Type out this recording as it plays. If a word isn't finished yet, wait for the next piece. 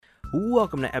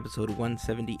Welcome to episode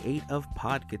 178 of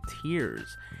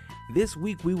Podcateers. This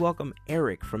week we welcome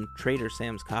Eric from Trader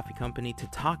Sam's Coffee Company to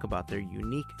talk about their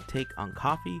unique take on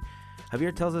coffee.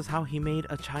 Javier tells us how he made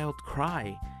a child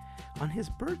cry on his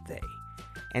birthday.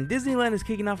 And Disneyland is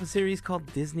kicking off a series called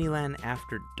Disneyland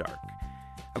After Dark.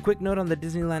 A quick note on the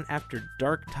Disneyland After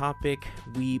Dark topic,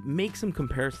 we make some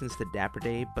comparisons to Dapper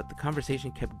Day, but the conversation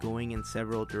kept going in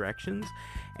several directions,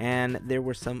 and there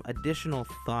were some additional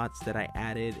thoughts that I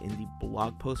added in the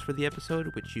blog post for the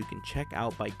episode, which you can check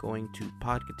out by going to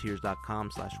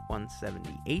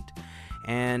podcateers.com/178.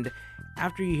 And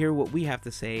after you hear what we have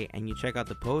to say and you check out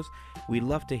the post, we'd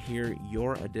love to hear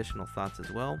your additional thoughts as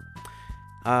well.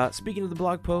 Speaking of the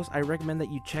blog post, I recommend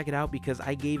that you check it out because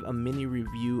I gave a mini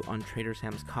review on Trader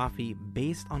Sam's coffee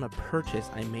based on a purchase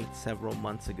I made several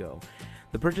months ago.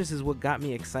 The purchase is what got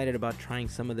me excited about trying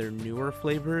some of their newer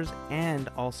flavors and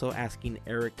also asking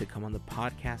Eric to come on the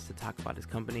podcast to talk about his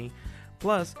company.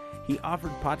 Plus, he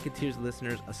offered Podcateers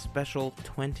listeners a special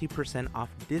 20% off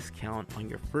discount on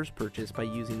your first purchase by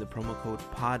using the promo code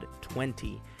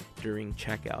POD20 during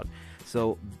checkout.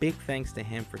 So big thanks to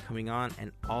him for coming on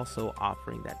and also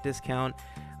offering that discount.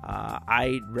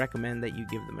 I recommend that you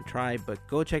give them a try, but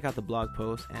go check out the blog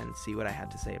post and see what I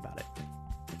had to say about it.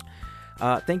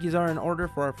 Thank yous are in order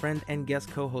for our friend and guest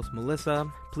co-host Melissa.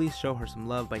 Please show her some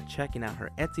love by checking out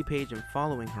her Etsy page and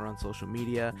following her on social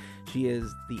media. She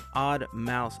is the Odd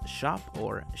Mouse Shop,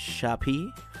 or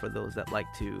Shoppy, for those that like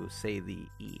to say the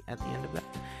E at the end of that.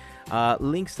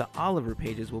 Links to all of her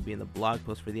pages will be in the blog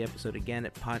post for the episode, again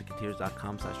at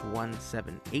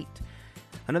podcateers.com/178.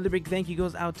 Another big thank you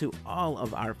goes out to all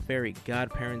of our fairy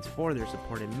godparents for their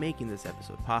support in making this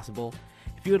episode possible.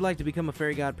 If you would like to become a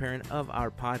fairy godparent of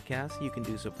our podcast, you can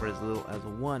do so for as little as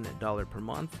 $1 per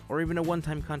month, or even a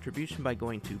one-time contribution by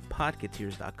going to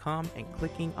podcateers.com and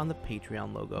clicking on the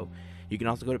Patreon logo. You can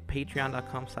also go to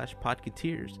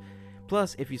patreon.com/podcateers.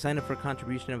 Plus, if you sign up for a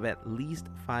contribution of at least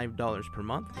 $5 per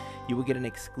month, you will get an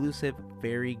exclusive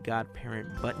Fairy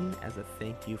Godparent button as a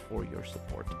thank you for your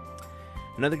support.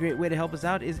 Another great way to help us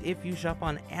out is if you shop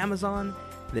on Amazon.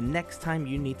 The next time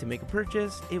you need to make a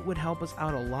purchase, it would help us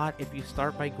out a lot if you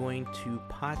start by going to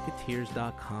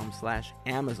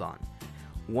podcateers.com/Amazon.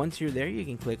 Once you're there, you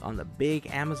can click on the big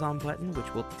Amazon button,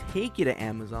 which will take you to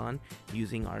Amazon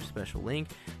using our special link.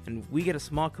 And we get a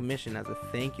small commission as a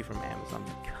thank you from Amazon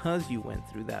because you went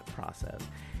through that process.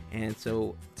 And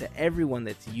so to everyone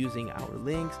that's using our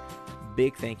links,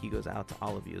 big thank you goes out to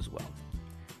all of you as well.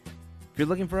 If you're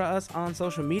looking for us on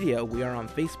social media, we are on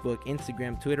Facebook,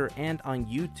 Instagram, Twitter, and on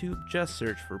YouTube. Just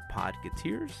search for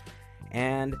Podcateers.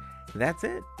 And that's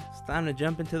it. It's time to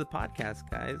jump into the podcast,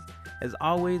 guys. As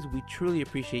always, we truly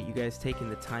appreciate you guys taking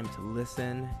the time to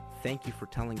listen. Thank you for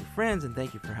telling your friends, and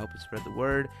thank you for helping spread the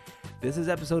word. This is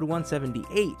episode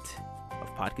 178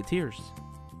 of Podcateers.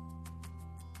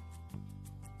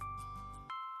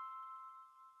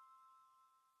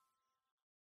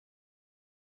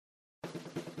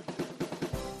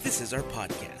 This is our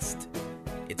podcast.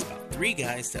 It's about three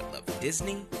guys that love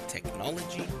Disney,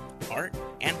 technology, art,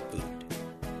 and food.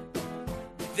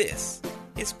 This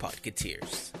is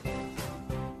Podcateers.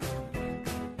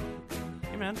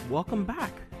 Hey man, welcome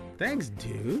back. Thanks,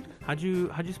 dude. How'd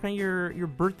you spend your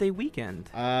birthday weekend?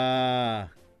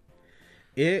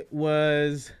 It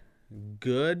was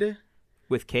good.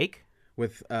 With cake?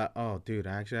 With oh, dude,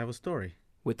 I actually have a story.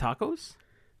 With tacos?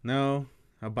 No,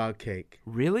 about cake.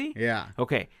 Really? Yeah.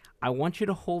 Okay, I want you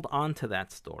to hold on to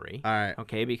that story. All right.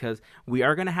 Okay, because we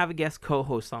are going to have a guest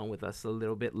co-host on with us a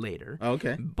little bit later.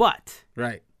 Okay. But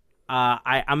Right.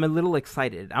 I'm a little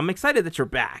excited. I'm excited that you're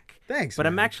back. Thanks, But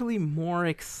man. I'm actually more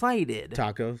excited.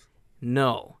 Tacos.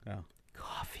 No. Oh.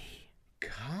 Coffee.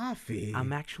 Coffee.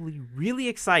 I'm actually really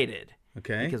excited.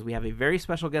 Okay. Because we have a very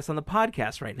special guest on the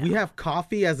podcast right now. We have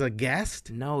coffee as a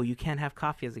guest. No, you can't have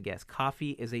coffee as a guest.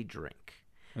 Coffee is a drink.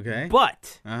 Okay.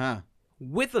 But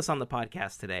With us on the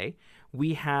podcast today,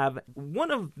 we have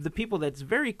one of the people that's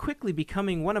very quickly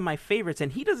becoming one of my favorites,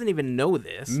 and he doesn't even know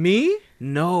this. Me?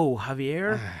 No,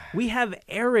 Javier. We have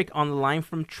Eric on the line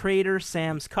from Trader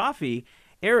Sam's Coffee.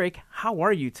 Eric, how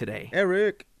are you today?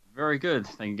 Eric. Very good.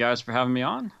 Thank you guys for having me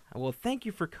on. Well, thank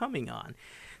you for coming on.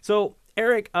 So,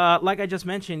 Eric, like I just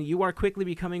mentioned, you are quickly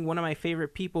becoming one of my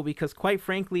favorite people because, quite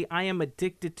frankly, I am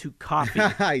addicted to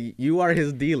coffee. You are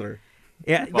his dealer.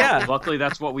 Yeah, Well, yeah. luckily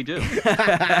that's what we do.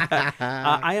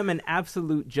 I am an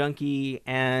absolute junkie,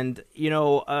 and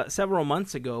several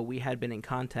months ago we had been in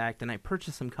contact, and I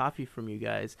purchased some coffee from you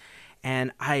guys,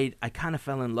 and I kind of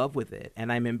fell in love with it,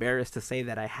 and I'm embarrassed to say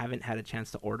that I haven't had a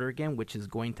chance to order again, which is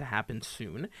going to happen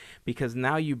soon, because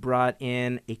now you brought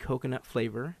in a coconut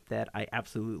flavor that I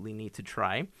absolutely need to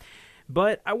try.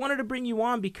 But I wanted to bring you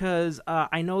on because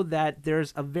I know that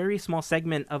there's a very small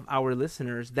segment of our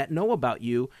listeners that know about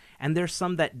you, and there's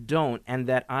some that don't, and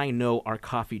that I know are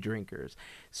coffee drinkers.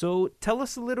 So tell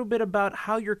us a little bit about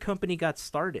how your company got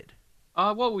started.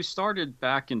 Well, we started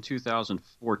back in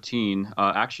 2014,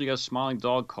 actually as Smiling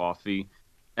Dog Coffee,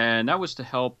 and that was to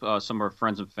help some of our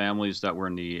friends and families that were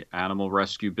in the animal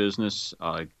rescue business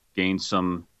gain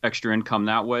some extra income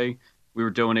that way. We were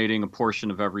donating a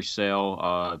portion of every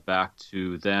sale back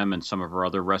to them and some of our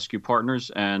other rescue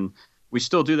partners, and we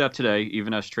still do that today,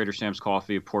 even as Trader Sam's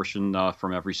Coffee. A portion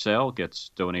from every sale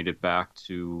gets donated back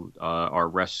to our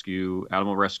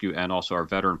animal rescue, and also our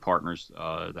veteran partners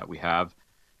that we have.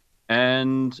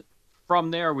 And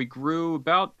from there, we grew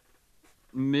about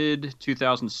mid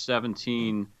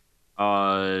 2017.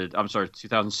 I'm sorry,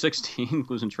 2016,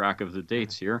 losing track of the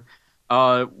dates here.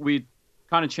 We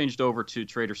kind of changed over to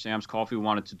Trader Sam's Coffee. We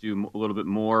wanted to do a little bit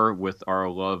more with our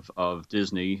love of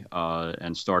Disney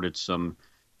and started some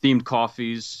themed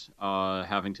coffees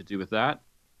having to do with that.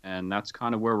 And that's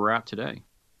kind of where we're at today.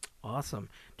 Awesome.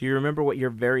 Do you remember what your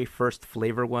very first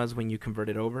flavor was when you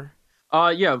converted over?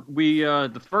 Yeah, we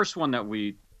the first one that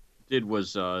we did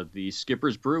was the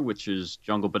Skipper's Brew, which is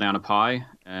Jungle Banana Pie,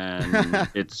 and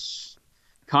it's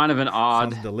kind of an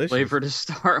odd Sounds delicious. flavor to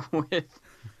start with.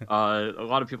 A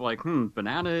lot of people are like,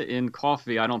 banana in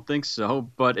coffee? I don't think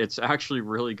so, but it's actually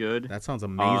really good. That sounds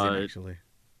amazing, Uh, actually.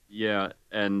 yeah,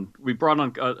 and we brought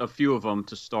on a few of them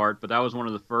to start, but that was one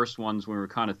of the first ones when we were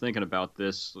kind of thinking about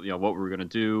this, what we were going to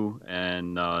do,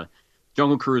 and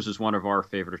Jungle Cruise is one of our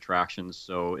favorite attractions,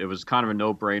 so it was kind of a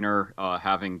no-brainer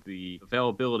having the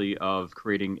availability of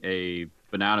creating a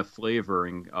banana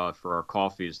flavoring for our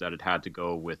coffees that it had to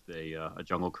go with a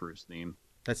Jungle Cruise theme.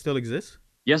 That still exists?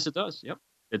 Yes, it does. Yep,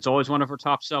 it's always one of our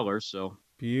top sellers. So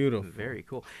Beautiful. Very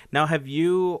cool. Now, have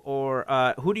you or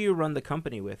who do you run the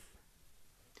company with?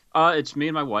 it's me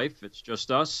and my wife. It's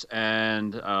just us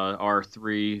and our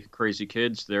three crazy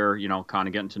kids. They're kind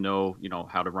of getting to know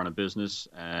how to run a business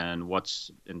and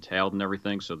what's entailed and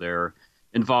everything. So they're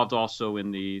involved also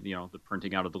in the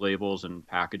printing out of the labels and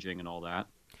packaging and all that.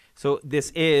 So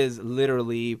this is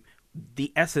literally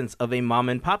the essence of a mom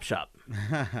and pop shop.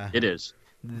 It is.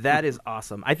 That is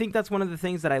awesome. I think that's one of the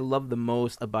things that I love the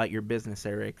most about your business,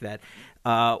 Eric. That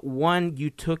one,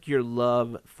 you took your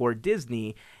love for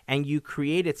Disney and you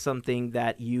created something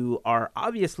that you are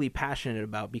obviously passionate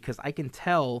about, because I can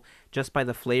tell just by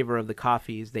the flavor of the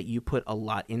coffees that you put a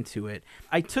lot into it.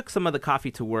 I took some of the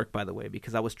coffee to work, by the way,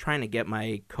 because I was trying to get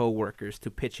my coworkers to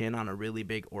pitch in on a really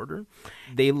big order.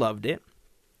 They loved it.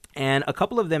 And a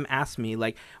couple of them asked me,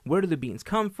 like, where do the beans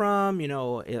come from?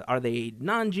 Are they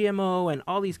non-GMO? And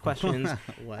all these questions.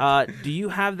 What? Do you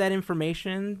have that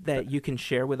information that you can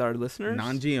share with our listeners?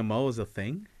 Non-GMO is a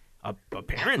thing?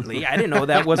 Apparently. I didn't know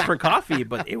that was for coffee,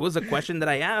 but it was a question that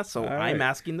I asked, so right. I'm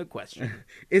asking the question.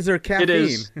 Is there caffeine? It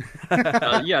is.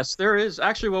 Yes, there is.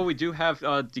 Actually, well, we do have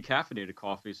decaffeinated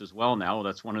coffees as well now.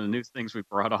 That's one of the new things we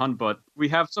brought on. But we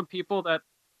have some people that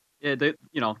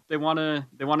they want to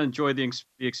enjoy the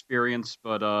experience,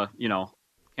 but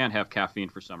can't have caffeine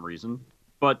for some reason.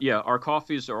 But yeah, our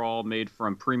coffees are all made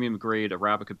from premium grade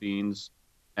Arabica beans,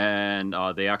 and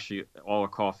they actually all our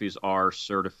coffees are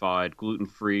certified gluten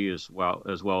free as well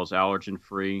as allergen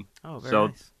free. Oh, very So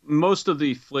nice. most of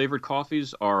the flavored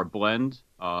coffees are a blend.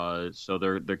 So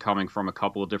they're coming from a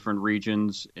couple of different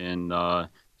regions in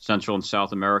Central and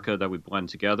South America that we blend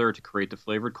together to create the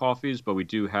flavored coffees. But we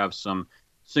do have some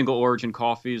single origin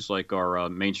coffees like our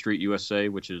Main Street USA,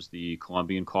 which is the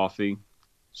Colombian coffee.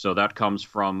 So that comes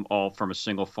from a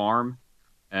single farm.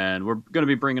 And we're going to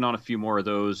be bringing on a few more of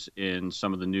those in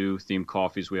some of the new themed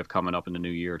coffees we have coming up in the new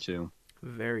year, too.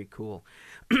 Very cool.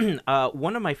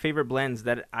 One of my favorite blends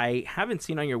that I haven't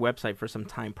seen on your website for some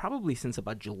time, probably since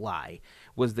about July,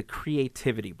 was the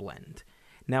Creativity blend.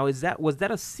 Now, was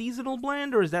that a seasonal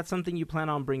blend, or is that something you plan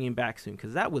on bringing back soon?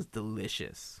 Because that was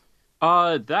delicious.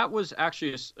 That was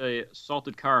actually a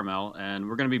salted caramel, and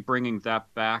we're going to be bringing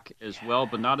that back as well,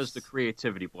 but not as the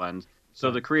Creativity blend. So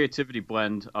the Creativity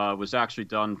blend was actually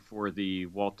done for the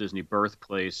Walt Disney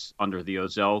birthplace under the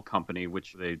Ozell company,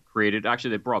 which they created.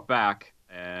 Actually, they brought back,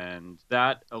 and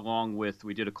that, along with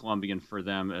we did a Colombian for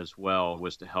them as well,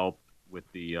 was to help with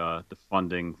the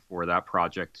funding for that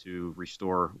project to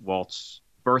restore Walt's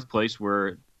birthplace,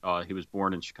 where he was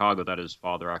born in Chicago, that his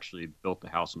father actually built the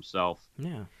house himself.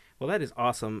 Yeah. Well, that is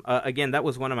awesome. Again, that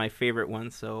was one of my favorite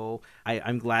ones, so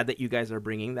I'm glad that you guys are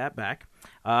bringing that back.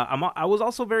 I was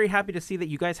also very happy to see that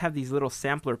you guys have these little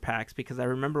sampler packs, because I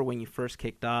remember when you first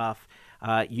kicked off,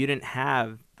 you didn't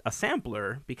have a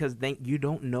sampler because then you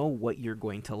don't know what you're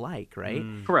going to like, right?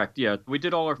 Correct, yeah. We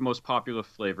did all our most popular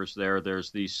flavors there.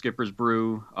 There's the Skipper's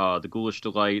Brew, the Ghoulish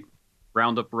Delight,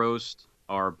 Roundup Roast,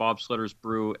 our Bobsledder's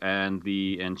Brew, and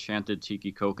the Enchanted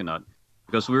Tiki Coconut.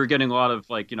 Because we were getting a lot of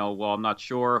well, I'm not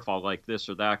sure if I'll like this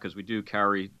or that, because we do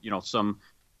carry, some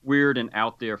weird and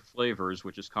out there flavors,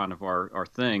 which is kind of our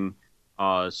thing.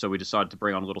 So we decided to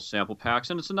bring on little sample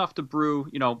packs, and it's enough to brew,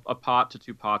 a pot to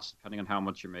 2 pots, depending on how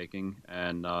much you're making,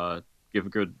 and give a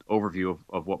good overview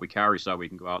of what we carry, so that we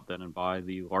can go out then and buy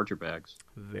the larger bags.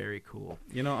 Very cool.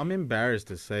 I'm embarrassed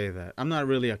to say that I'm not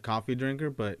really a coffee drinker,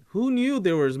 but who knew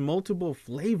there was multiple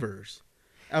flavors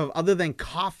other than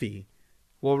coffee?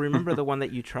 Well, remember the one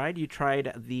that you tried? You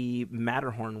tried the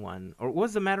Matterhorn one. Or what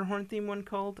was the Matterhorn theme one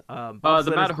called?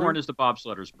 The Matterhorn is the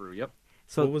Bobsledder's Brew, yep.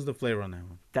 So what was the flavor on that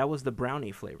one? That was the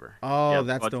brownie flavor. Oh, yep,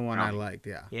 that's the one brownie. I liked,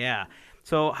 yeah. Yeah.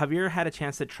 So Javier had a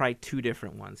chance to try 2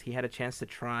 different ones. He had a chance to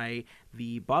try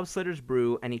the Bobsledder's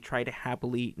Brew, and he tried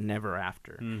Happily Never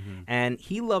After. Mm-hmm. And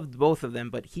he loved both of them,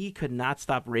 but he could not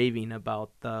stop raving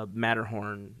about the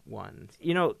Matterhorn one.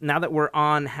 Now that we're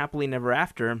on Happily Never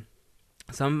After,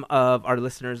 some of our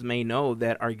listeners may know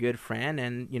that our good friend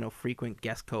and, frequent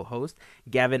guest co-host,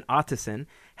 Gavin Otteson,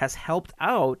 has helped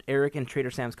out Eric and Trader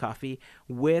Sam's Coffee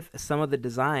with some of the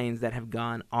designs that have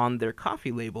gone on their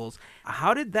coffee labels.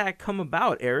 How did that come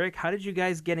about, Eric? How did you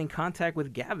guys get in contact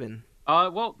with Gavin?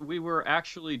 Well, we were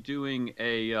actually doing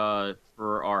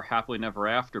for our Happily Never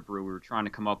After brew, we were trying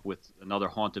to come up with another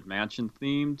Haunted Mansion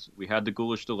themed. We had the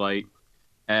Ghoulish Delight,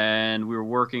 and we were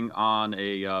working on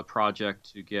a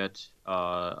project to get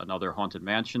another Haunted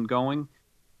Mansion going.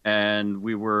 And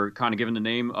we were kind of given the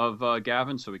name of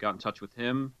Gavin, so we got in touch with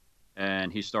him,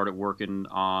 and he started working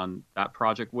on that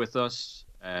project with us.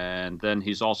 And then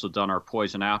he's also done our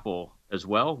Poison Apple as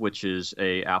well, which is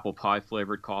a apple pie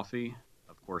flavored coffee,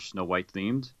 of course, Snow White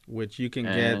themed. Which you can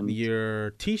get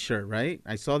your T-shirt, right?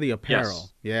 I saw the apparel.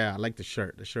 Yes. Yeah, I like the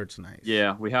shirt. The shirt's nice.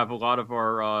 Yeah, we have a lot of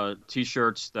our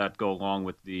T-shirts that go along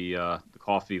with the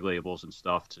coffee labels and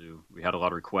stuff too. We had a lot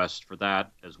of requests for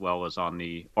that, as well as on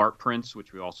the art prints,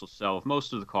 which we also sell.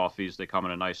 Most of the coffees, they come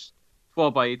in a nice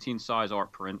 12 by 18 size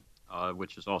art print,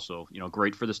 which is also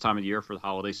great for this time of year for the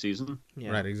holiday season.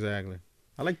 Yeah. Right, exactly.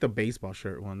 I like the baseball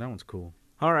shirt one. That one's cool.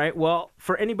 All right. Well,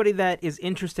 for anybody that is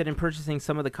interested in purchasing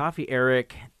some of the coffee,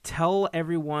 Eric, tell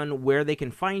everyone where they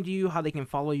can find you, how they can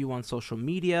follow you on social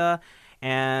media,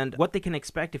 and what they can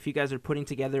expect if you guys are putting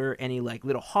together any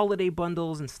little holiday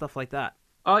bundles and stuff like that.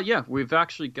 Yeah, we've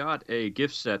actually got a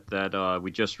gift set that we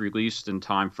just released in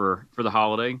time for the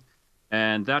holiday.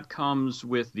 And that comes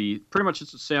with pretty much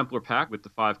it's a sampler pack with the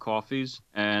 5 coffees.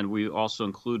 And we also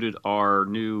included our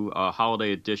new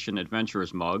holiday edition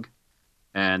Adventurers mug.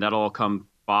 And that'll all come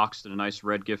boxed in a nice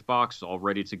red gift box, all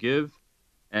ready to give.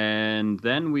 And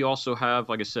then we also have,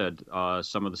 like I said,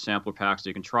 some of the sampler packs that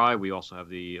you can try. We also have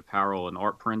the apparel and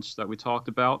art prints that we talked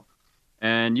about.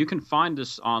 And you can find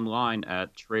us online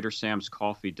at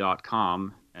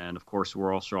TraderSamsCoffee.com. And, of course,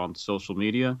 we're also on social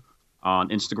media. On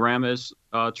Instagram as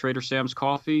Trader Sam's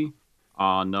Coffee,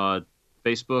 on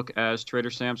Facebook as Trader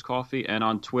Sam's Coffee, and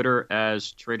on Twitter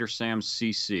as Trader Sam's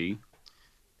CC.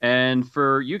 And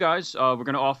for you guys, we're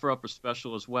going to offer up a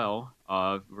special as well.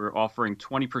 We're offering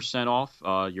 20% off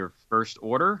your first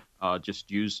order. Just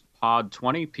use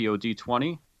POD20,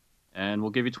 POD20, and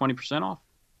we'll give you 20% off.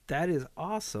 That is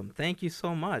awesome. Thank you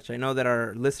so much. I know that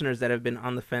our listeners that have been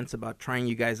on the fence about trying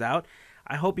you guys out,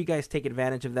 I hope you guys take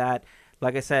advantage of that.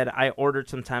 Like I said, I ordered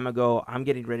some time ago. I'm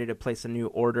getting ready to place a new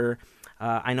order.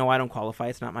 I know I don't qualify.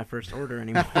 It's not my first order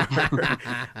anymore.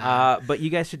 But you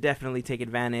guys should definitely take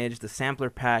advantage. The sampler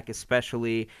pack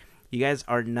especially. You guys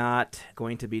are not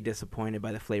going to be disappointed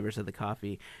by the flavors of the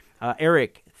coffee.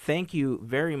 Eric, thank you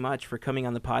very much for coming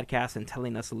on the podcast and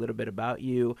telling us a little bit about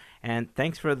you. And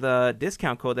thanks for the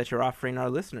discount code that you're offering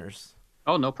our listeners.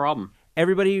 Oh, no problem.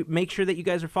 Everybody, make sure that you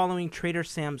guys are following Trader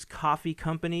Sam's Coffee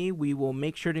Company. We will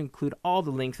make sure to include all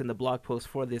the links in the blog post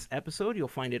for this episode. You'll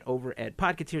find it over at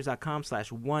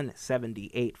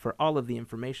podcateers.com/178 for all of the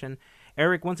information.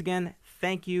 Eric, once again,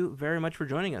 thank you very much for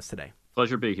joining us today.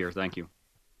 Pleasure to be here. Thank you.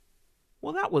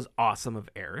 Well, that was awesome of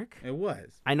Eric. It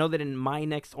was. I know that in my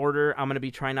next order, I'm going to be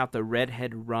trying out the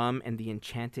Redhead Rum and the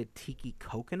Enchanted Tiki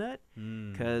Coconut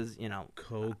because,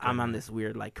 I'm on this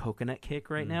weird coconut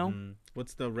kick right now.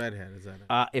 What's the Redhead? Is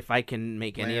that if I can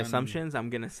make any Plan. assumptions,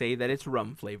 I'm going to say that it's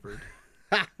rum flavored.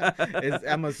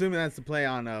 I'm assuming that's the play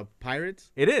on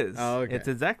Pirates. It is. Oh, okay. It's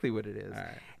exactly what it is. All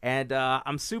right. And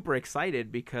I'm super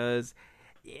excited because,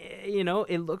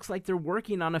 it looks like they're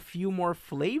working on a few more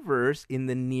flavors in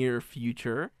the near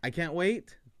future. I can't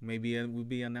wait. Maybe we'll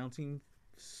be announcing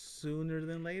sooner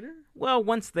than later. Well,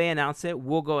 once they announce it,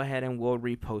 we'll go ahead and we'll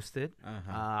repost it.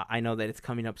 Uh-huh. I know that it's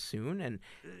coming up soon, and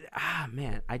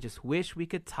man, I just wish we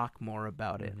could talk more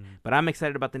about it. But I'm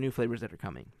excited about the new flavors that are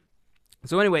coming.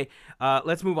 So anyway,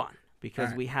 let's move on because All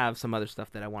right. we have some other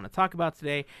stuff that I want to talk about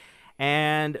today.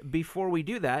 And before we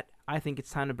do that, I think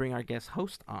it's time to bring our guest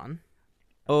host on.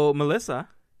 Oh, Melissa,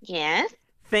 Yes.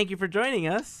 thank you for joining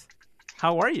us.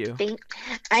 How are you?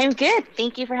 I'm good.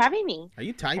 Thank you for having me. Are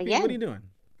you typing? Again. What are you doing?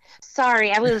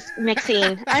 Sorry, I was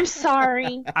mixing. I'm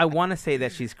sorry. I want to say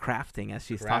that she's crafting as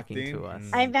she's talking to Crafting? us.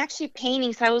 I'm actually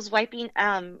painting, so I was wiping.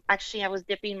 Actually, I was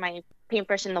dipping my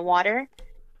paintbrush in the water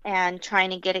and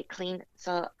trying to get it clean.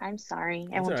 So I'm sorry.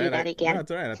 I It's won't all do right. that again. No,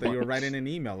 it's all right. I thought you were writing an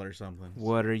email or something.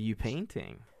 What are you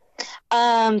painting?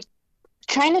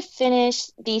 Trying to finish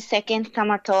the second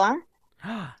Tamatoa.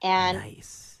 And-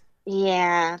 Nice.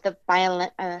 Yeah, the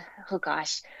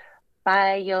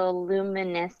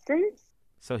bioluminescence.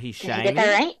 So he's Did I shiny. get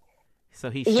that right? So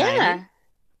he's shiny. Yeah.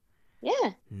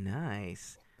 Yeah.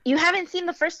 Nice. You haven't seen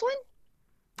the first one?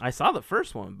 I saw the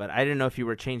first one, but I didn't know if you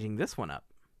were changing this one up.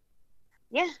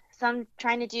 Yeah. So I'm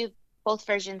trying to do both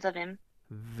versions of him.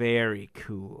 Very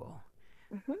cool.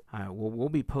 Mhm. All right, well, we'll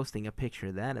be posting a picture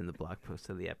of that in the blog post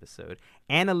of the episode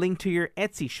and a link to your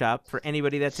Etsy shop for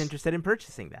anybody that's interested in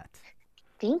purchasing that.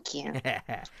 Thank you.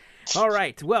 All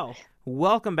right. Well,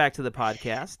 welcome back to the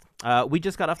podcast. We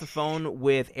just got off the phone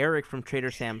with Eric from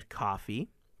Trader Sam's Coffee.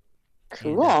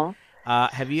 Cool.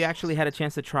 Have you actually had a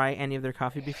chance to try any of their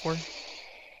coffee before?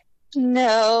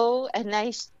 No, and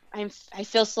I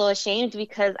feel so ashamed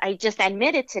because I just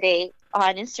admitted today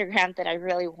on Instagram that I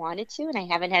really wanted to, and I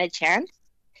haven't had a chance.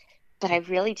 But I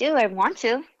really do. I want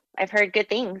to. I've heard good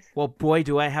things. Well, boy,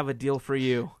 do I have a deal for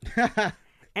you.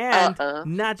 And Uh-oh.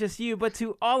 not just you, but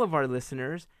to all of our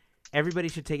listeners, everybody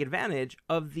should take advantage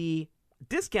of the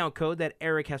discount code that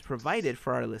Eric has provided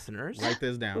for our listeners. Write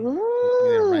this down. Ooh.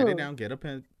 Yeah, write it down. Get a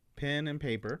pen and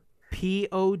paper.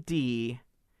 POD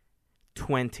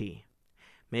 20.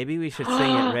 Maybe we should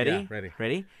sing it. Ready? Yeah, ready.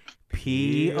 Ready?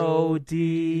 POD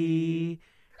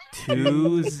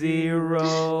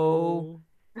 20.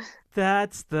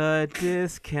 That's the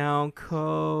discount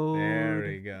code. There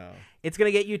we go. It's going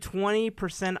to get you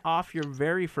 20% off your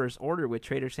very first order with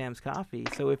Trader Sam's Coffee.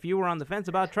 So if you were on the fence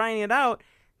about trying it out,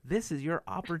 this is your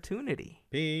opportunity.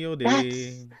 POD.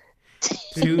 That's-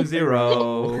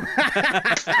 20.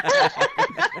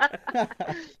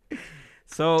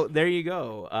 So there you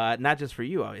go. Not just for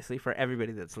you, obviously, for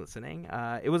everybody that's listening.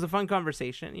 It was a fun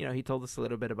conversation. He told us a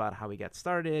little bit about how he got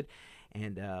started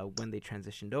and when they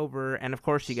transitioned over. And of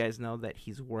course, you guys know that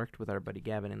he's worked with our buddy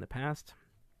Gavin in the past.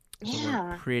 So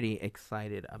Yeah. we're pretty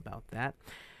excited about that.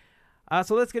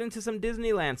 So let's get into some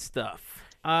Disneyland stuff.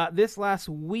 This last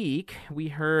week, we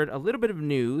heard a little bit of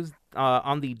news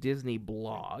on the Disney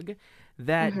blog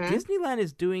that Mhm. Disneyland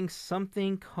is doing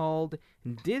something called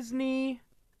Disney...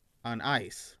 On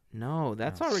ice. No,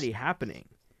 that's Oh. already happening.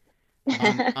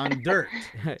 On dirt.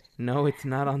 No, it's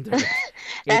not on dirt.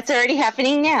 That's already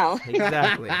happening now.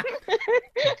 Exactly.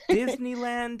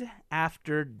 Disneyland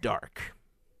After Dark.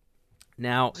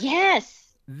 Now,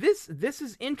 Yes. this is What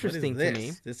is interesting to me.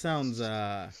 this? This sounds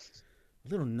a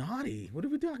little naughty. What are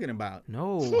we talking about?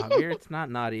 No, Javier, it's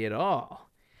not naughty at all.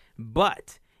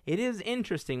 But it is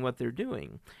interesting what they're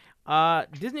doing.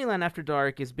 Disneyland After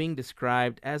Dark is being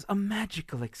described as a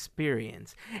magical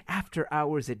experience after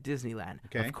hours at Disneyland.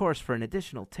 Okay. Of course, for an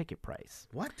additional ticket price.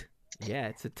 What? Yeah,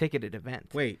 it's a ticketed event.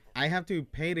 Wait, I have to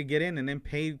pay to get in and then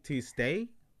pay to stay?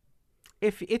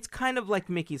 If it's kind of like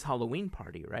Mickey's Halloween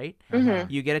party, right? Uh-huh.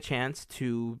 You get a chance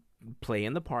to play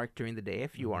in the park during the day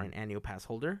if you are an annual pass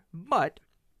holder, but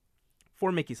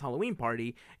for Mickey's Halloween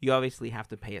party, you obviously have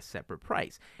to pay a separate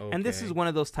price. And this Okay. is one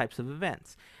of those types of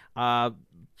events.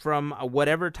 From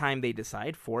whatever time they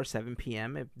decide, 4, 7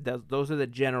 p.m., those are the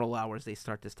general hours they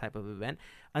start this type of event,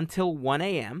 until 1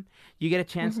 a.m., you get a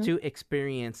chance to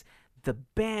experience the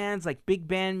bands, like big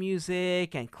band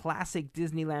music and classic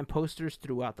Disneyland posters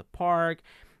throughout the park.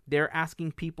 They're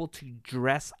asking people to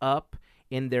dress up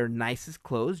in their nicest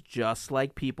clothes, just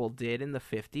like people did in the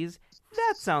 50s.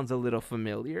 That sounds a little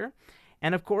familiar.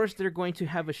 And of course, they're going to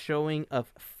have a showing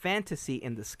of Fantasy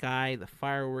in the Sky, the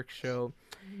fireworks show.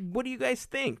 What do you guys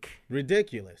think?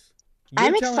 Ridiculous.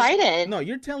 I'm You're telling- excited. No,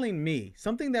 you're telling me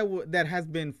something that has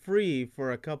been free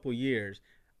for a couple years.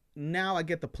 Now I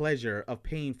get the pleasure of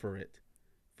paying for it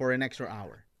for an extra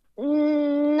hour.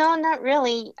 No, not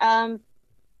really.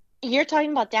 You're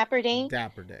talking about Dapper Day.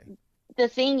 Dapper Day. The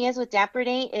thing is with Dapper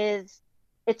Day is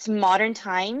it's modern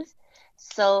times.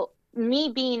 So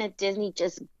me being a Disney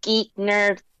just geek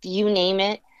nerd, you name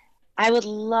it, I would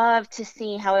love to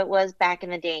see how it was back in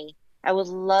the day. I would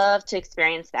love to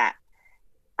experience that.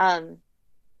 Um,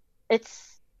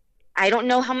 it's I don't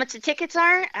know how much the tickets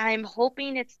are. I'm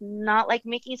hoping it's not like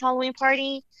Mickey's Halloween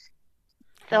Party.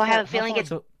 So I have a feeling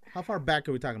it's How far back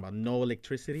are we talking about? No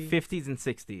electricity? 50s and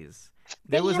 60s.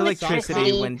 There was had electricity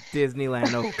electricity. when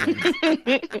Disneyland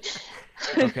opened.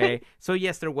 Okay, so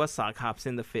yes, there was sock hops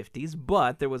in the 50s,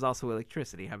 but there was also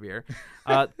electricity, Javier.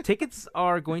 Tickets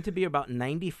are going to be about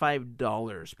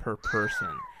 $95 per person.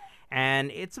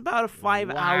 And it's about a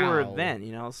 5-hour Wow.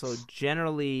 event, so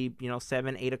generally,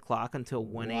 7, 8 o'clock until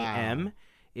 1 a.m. Wow.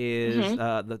 is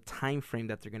the time frame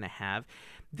that they're going to have.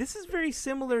 This is very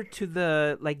similar to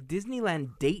the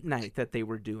Disneyland date night that they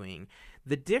were doing.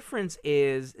 The difference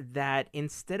is that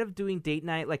instead of doing date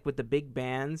night like with the big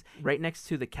bands right next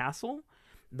to the castle,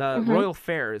 the Royal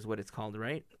Fair is what it's called,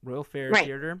 right? Royal Fair Right.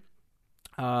 Theater.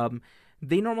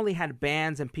 They normally had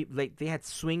bands and people they had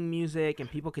swing music and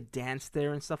people could dance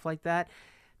there and stuff like that.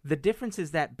 The difference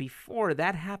is that before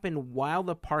that happened while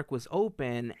the park was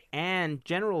open and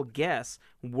general guests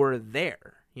were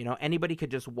there. Anybody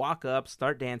could just walk up,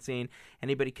 start dancing.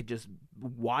 Anybody could just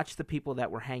watch the people that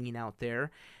were hanging out there.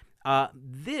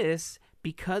 This,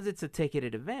 because it's a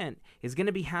ticketed event, is going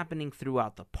to be happening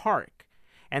throughout the park.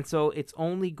 And so it's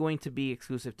only going to be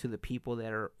exclusive to the people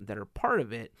that are part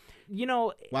of it.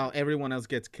 While everyone else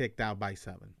gets kicked out by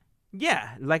 7.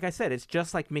 Yeah, like I said, it's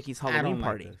just like Mickey's I Halloween don't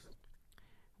Party. like this.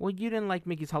 Well, you didn't like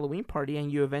Mickey's Halloween Party,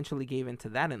 and you eventually gave into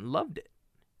that and loved it.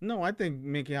 No, I think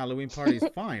Mickey Halloween Party is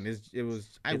fine.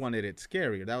 I wanted it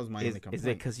scarier. That was my only complaint. Is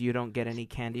it because you don't get any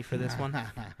candy for this one?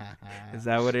 Is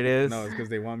that what it is? No, it's because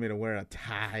they want me to wear a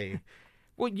tie.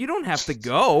 Well, you don't have to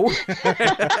go.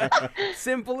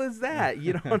 Simple as that.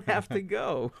 You don't have to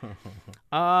go.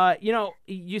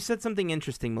 You said something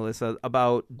interesting, Melissa,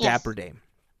 about Yes. Dapper Day.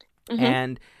 Mm-hmm.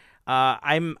 And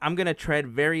I'm gonna tread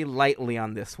very lightly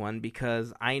on this one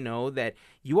because I know that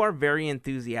you are very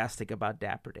enthusiastic about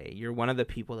Dapper Day. You're one of the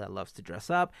people that loves to dress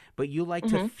up, but you like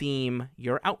to theme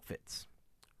your outfits,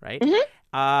 right?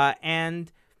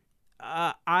 And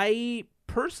I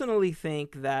personally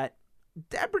think that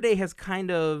Dapper Day has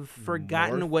kind of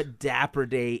forgotten Morphed? what Dapper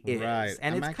Day is, Right.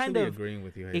 and I'm it's kind actually of agreeing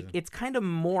with you, Hazen. it's kind of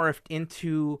morphed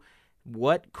into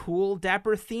what cool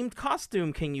Dapper themed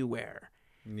costume can you wear?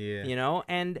 Yeah.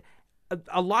 And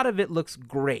a lot of it looks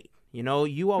great. You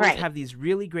always Right. have these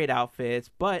really great outfits,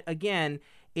 but again,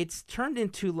 it's turned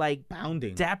into like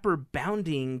Bounding. Dapper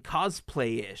bounding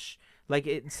cosplay-ish.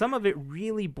 Some of it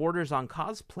really borders on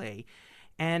cosplay.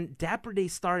 And Dapper Day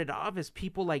started off as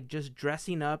people like just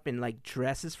dressing up in like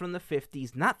dresses from the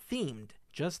 50s, not themed,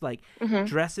 just like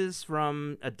dresses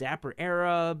from a Dapper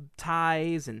era,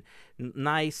 ties and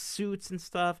nice suits and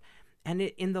stuff. And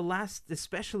in the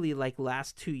especially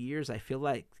last 2 years, I feel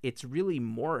like it's really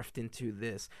morphed into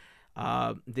this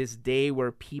day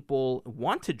where people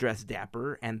want to dress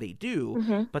dapper, and they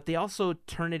do, but they also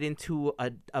turn it into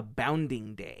a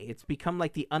bounding day. It's become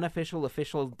like the unofficial,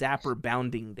 official Dapper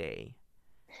bounding day.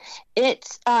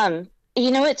 It's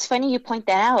it's funny you point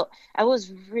that out. I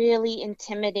was really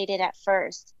intimidated at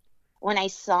first when I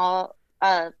saw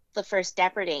the first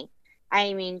Dapper Day.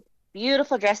 I mean,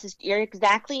 beautiful dresses.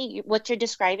 What you're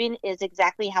describing is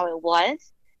exactly how it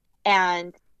was.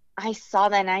 And I saw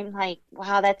that and I'm like,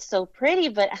 wow, that's so pretty,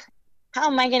 but how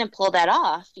am I going to pull that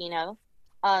off,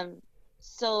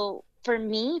 So for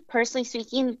me, personally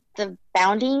speaking, the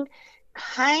bounding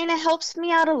kind of helps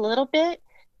me out a little bit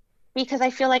because I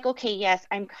feel like, okay, yes,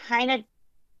 I'm kind of,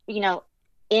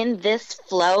 in this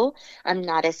flow. I'm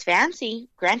not as fancy.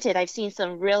 Granted, I've seen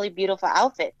some really beautiful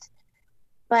outfits,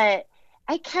 but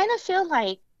I kind of feel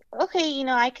like, okay,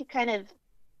 I could kind of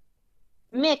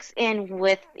mix in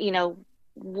with,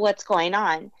 what's going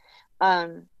on.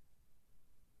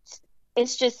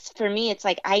 It's just, for me, it's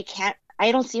like, I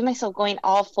don't see myself going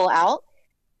all full out.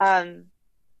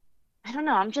 I don't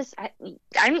know. I'm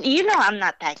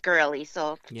not that girly.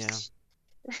 So Yeah.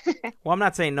 Well, I'm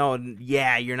not saying no,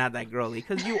 yeah, you're not that girly,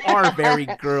 because you are very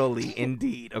girly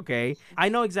indeed, okay? I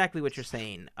know exactly what you're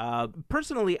saying.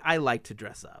 Personally, I like to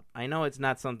dress up. I know it's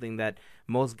not something that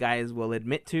most guys will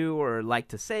admit to or like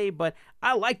to say, but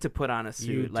I like to put on a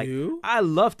suit. You do? I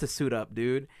love to suit up,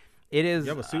 dude. It is. You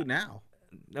have a suit now.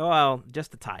 Well,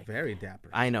 just a tie. Very dapper.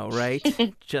 I know, right?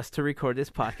 Just to record this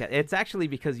podcast. It's actually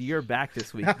because you're back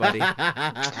this week, buddy. It's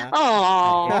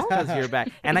Aww. because you're back.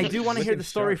 And I do want to hear Looking the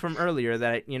story sharp. from earlier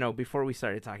that, before we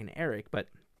started talking to Eric. But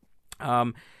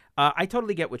I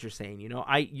totally get what you're saying.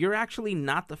 You're actually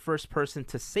not the first person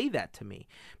to say that to me,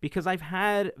 because I've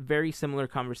had very similar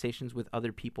conversations with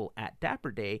other people at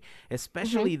Dapper Day,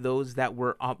 especially those that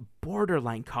were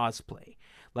borderline cosplay.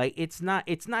 Like, it's not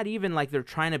even like they're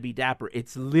trying to be dapper.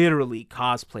 It's literally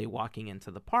cosplay walking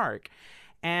into the park.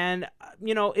 And,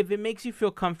 if it makes you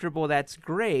feel comfortable, that's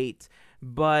great.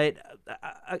 But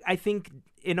I think,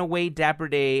 in a way, Dapper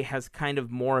Day has kind of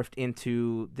morphed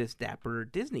into this Dapper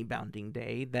Disney Bounding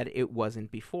Day that it wasn't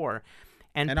before.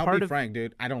 And I'll be frank,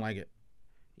 dude, I don't like it.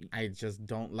 I just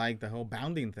don't like the whole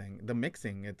bounding thing, the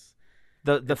mixing. It's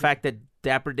the fact that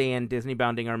Dapper Day and Disney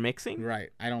Bounding are mixing. Right.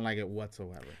 I don't like it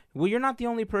whatsoever. Well, you're not the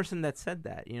only person that said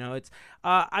that. It's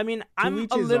I mean, I'm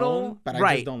each a his little own, but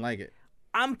right. I just don't like it.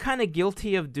 I'm kind of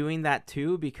guilty of doing that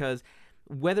too, because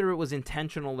whether it was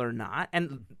intentional or not,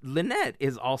 and Lynette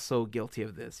is also guilty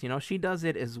of this. She does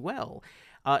it as well.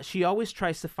 She always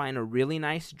tries to find a really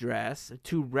nice dress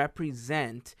to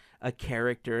represent a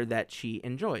character that she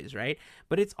enjoys, right?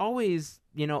 But it's always,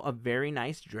 a very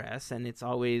nice dress, and it's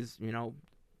always,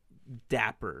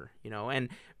 dapper, and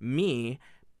me,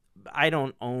 I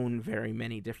don't own very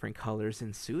many different colors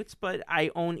in suits, but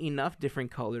I own enough different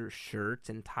color shirts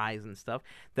and ties and stuff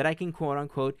that I can quote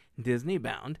unquote Disney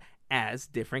bound as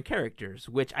different characters,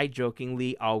 which I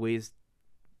jokingly always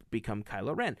become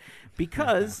Kylo Ren,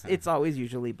 because it's always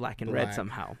usually black and red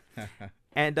somehow.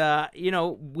 And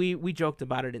we joked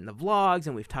about it in the vlogs,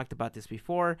 and we've talked about this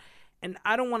before. And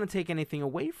I don't want to take anything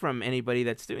away from anybody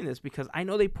that's doing this, because I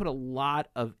know they put a lot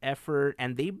of effort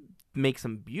and they make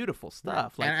some beautiful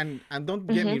stuff. Right. And don't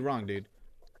get me wrong, dude.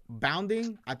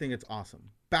 Bounding, I think it's awesome.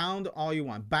 Bound all you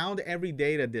want. Bound every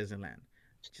day to Disneyland.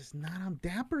 Just not on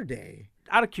Dapper Day.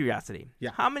 Out of curiosity, yeah.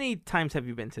 How many times have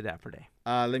you been to Dapper Day?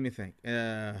 Let me think.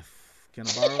 Can I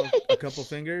borrow a couple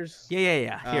fingers?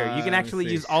 Yeah. Here, you can actually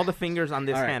use all the fingers on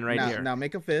this hand right here. Now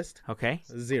make a fist. Okay.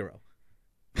 0.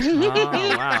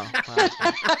 Oh, wow.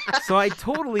 So I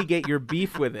totally get your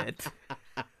beef with it.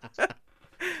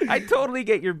 I totally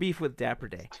get your beef with Dapper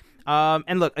Day.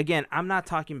 And look, again, I'm not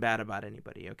talking bad about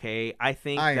anybody, okay? I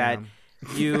think that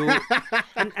you...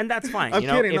 and that's fine. I'm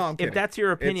kidding. If that's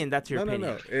your opinion, that's your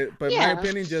opinion. No. But my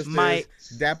opinion just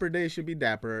is Dapper Day should be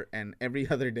dapper, and every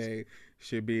other day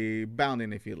should be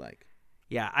bounding, if you like.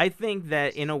 Yeah, I think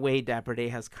that in a way Dapper Day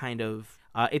has kind of...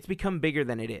 it's become bigger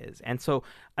than it is. And so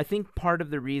I think part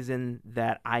of the reason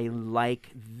that I like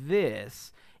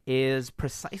this is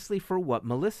precisely for what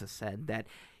Melissa said, that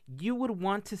you would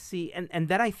want to see, and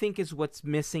that I think is what's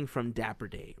missing from Dapper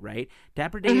Day, right?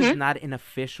 Dapper Day is not an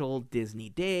official Disney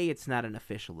day. It's not an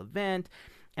official event.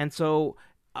 And so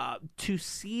to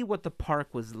see what the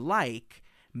park was like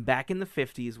back in the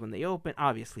 50s when they opened,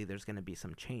 obviously there's going to be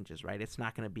some changes, right? It's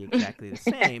not going to be exactly the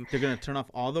same. They're going to turn off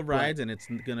all the rides, and it's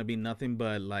going to be nothing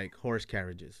but like horse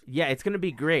carriages. Yeah, it's going to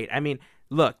be great. I mean,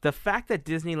 look, the fact that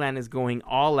Disneyland is going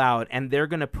all out and they're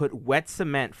going to put wet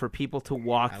cement for people to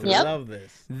walk through. I love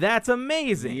this. That's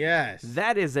amazing. Yes.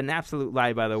 That is an absolute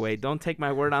lie, by the way. Don't take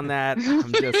my word on that.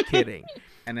 I'm just kidding.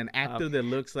 And an actor that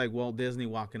looks like Walt Disney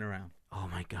walking around. Oh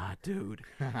my God, dude.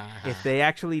 If they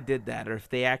actually did that, or if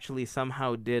they actually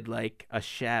somehow did like a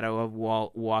shadow of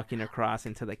Walt walking across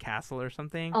into the castle or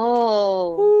something.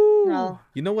 Oh, no.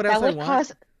 You know what else I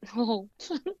want? Oh.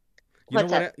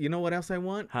 You know what else I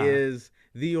want? Huh. Is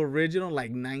the original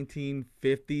like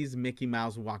 1950s Mickey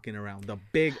Mouse walking around. The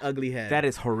big ugly head. That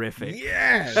is horrific.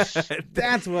 Yes.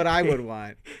 That's what I would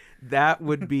want. That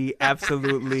would be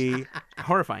absolutely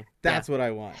horrifying. That's what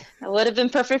I want. It would have been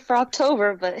perfect for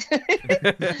October, but...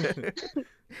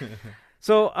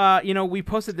 So, we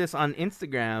posted this on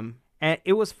Instagram, and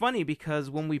it was funny because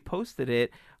when we posted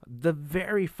it, the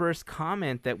very first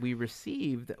comment that we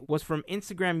received was from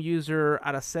Instagram user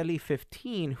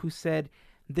Araceli15, who said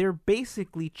they're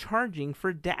basically charging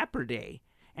for Dapper Day,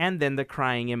 and then the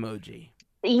crying emoji.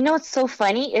 You know what's so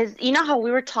funny is, you know how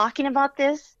we were talking about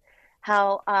this?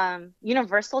 How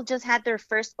Universal just had their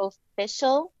first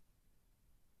official,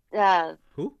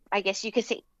 who? I guess you could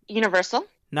say Universal.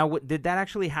 Now, did that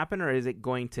actually happen, or is it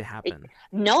going to happen?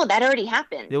 No, that already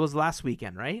happened. It was last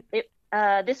weekend, right?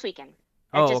 This weekend.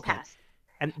 It just passed.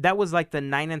 And that was like the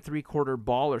 9 3/4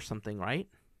 ball or something, right?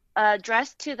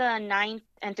 Dressed to the 9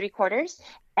 3/4,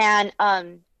 and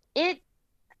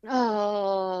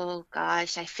oh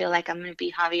gosh, I feel like I'm gonna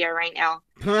be Javier right now.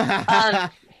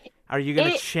 Are you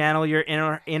gonna channel your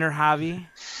inner Javi?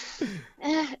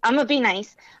 I'm gonna be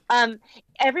nice.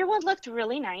 Everyone looked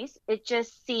really nice. It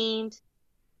just seemed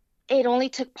it only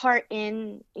took part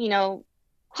in,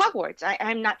 Hogwarts.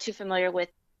 I'm not too familiar with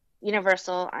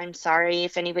Universal. I'm sorry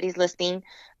if anybody's listening,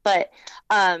 but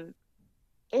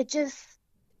it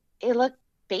looked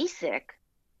basic.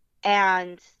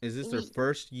 And Is this their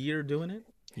first year doing it?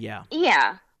 Yeah.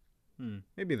 yeah.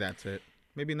 Maybe that's it.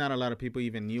 Maybe not a lot of people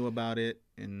even knew about it.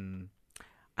 And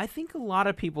I think a lot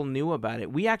of people knew about it.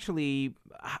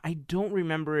 I don't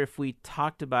remember if we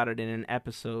talked about it in an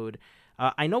episode.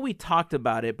 I know we talked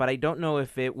about it, but I don't know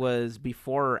if it was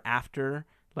before or after,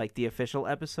 like, the official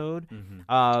episode.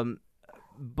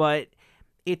 But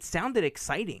it sounded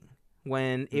exciting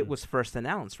when it was first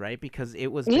announced, right? Because it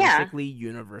was basically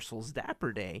Universal's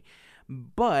Dapper Day.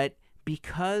 But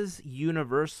because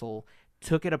Universal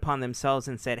took it upon themselves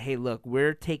and said, hey, look,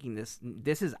 we're taking this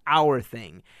is our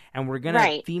thing, and we're going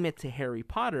to theme it to Harry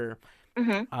Potter.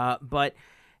 But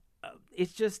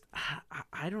it's just,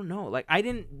 I don't know. Like, I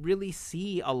didn't really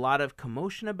see a lot of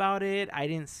commotion about it. I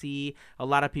didn't see a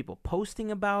lot of people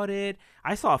posting about it.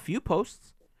 I saw a few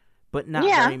posts, but not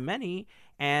very many.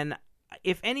 And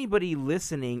if anybody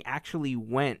listening actually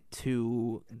went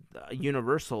to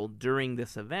Universal during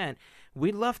this event,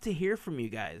 we'd love to hear from you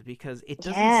guys, because it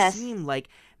doesn't seem like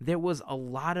there was a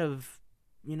lot of,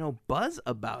 buzz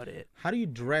about it. How do you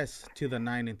dress to the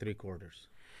 9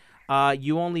 3/4?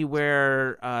 You only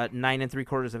wear 9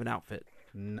 3/4 of an outfit.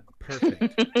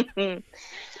 Perfect.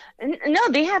 No,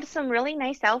 they had some really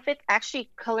nice outfits, actually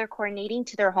color coordinating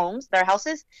to their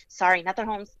houses. Sorry, not their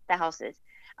homes, the houses.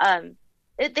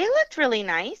 They looked really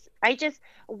nice. I just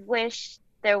wish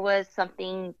there was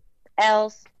something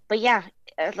else. But yeah,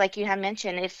 like you have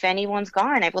mentioned, if anyone's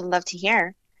gone, I would love to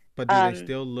hear. But do they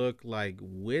still look like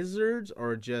wizards,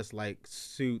 or just like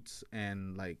suits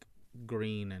and like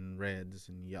green and reds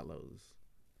and yellows?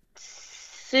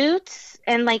 Suits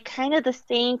and like kind of the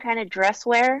same kind of dress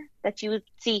wear that you would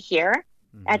see here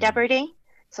at Dapper Day.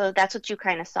 So that's what you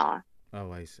kind of saw.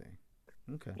 Oh, I see.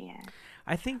 Okay. Yeah.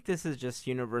 I think this is just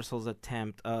Universal's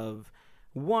attempt of,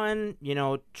 one,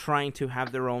 trying to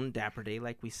have their own Dapper Day,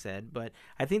 like we said, but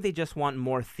I think they just want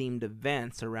more themed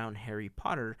events around Harry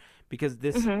Potter, because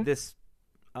this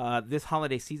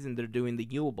holiday season they're doing the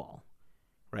Yule Ball,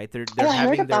 right? They're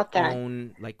having their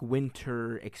own like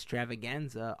winter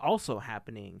extravaganza also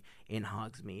happening in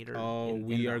Hogsmeade.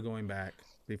 We are going back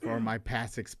before my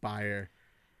pass expire.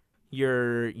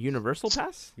 Your Universal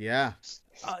Pass? Yeah.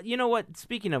 You know what?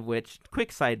 Speaking of which,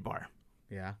 quick sidebar.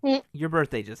 Yeah. Your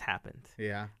birthday just happened.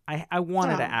 Yeah. I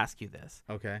wanted to ask you this.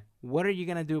 Okay. What are you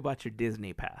going to do about your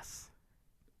Disney Pass?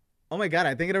 Oh my God,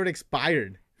 I think it already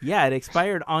expired. Yeah, it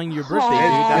expired on your birthday,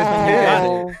 dude.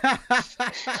 That's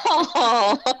when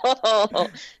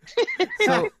you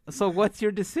got it. So what's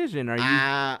your decision? Are you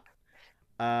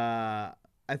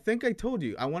I think I told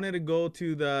you I wanted to go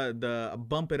to the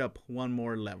bump it up one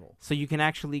more level. So you can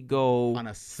actually go on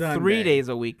a Sunday 3 days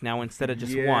a week now instead of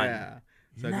just one.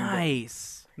 So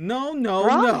nice. No.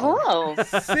 Bravo.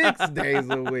 6 days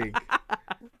a week.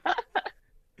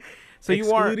 So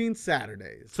excluding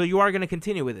Saturdays. So you are going to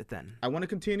continue with it then? I want to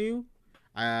continue.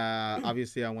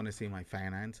 Obviously, I want to see my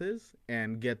finances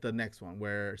and get the next one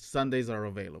where Sundays are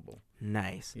available.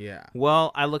 Nice. Yeah.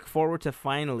 Well, I look forward to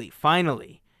finally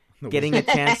getting a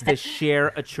chance to share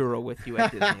a churro with you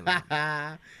at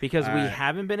Disneyland. Because we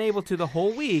haven't been able to the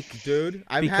whole week. Dude,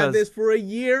 I've had this for a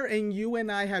year, and you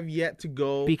and I have yet to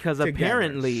go Because together.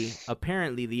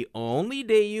 apparently, the only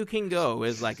day you can go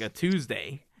is like a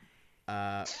Tuesday.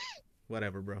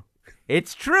 Whatever, bro.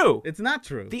 It's true. It's not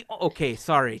true.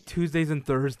 Tuesdays and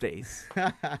Thursdays.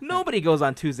 Nobody goes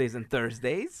on Tuesdays and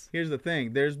Thursdays. Here's the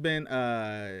thing. There's been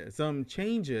some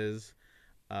changes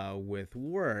with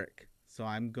work. So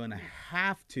I'm going to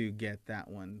have to get that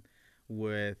one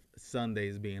with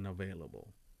Sundays being available.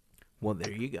 Well,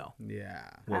 there you go. Yeah.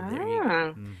 Well, there you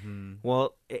go. Mm-hmm.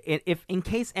 Well, if in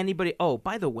case anybody... Oh,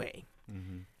 by the way,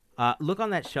 look on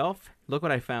that shelf. Look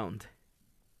what I found.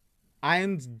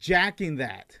 I'm jacking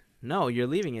that. No, you're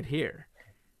leaving it here.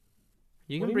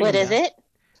 You can bring What is it?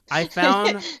 I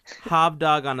found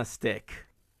Hobdog on a stick.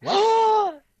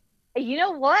 What? You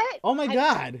know what? Oh, my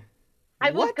God. I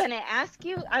was going to ask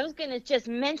you. I was going to just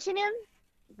mention him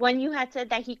when you had said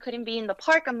that he couldn't be in the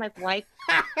park. I'm like, why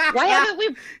haven't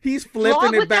we? He's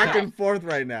flipping it back and forth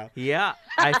right now. Yeah,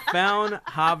 I found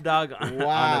Hobdog on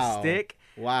a stick.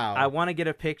 Wow. I want to get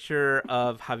a picture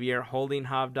of Javier holding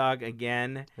Hobdog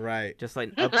again. Right. Just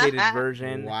like an updated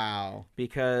version. Wow.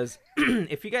 Because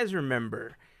if you guys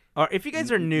remember, or if you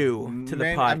guys are new to the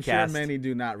podcast. I'm sure many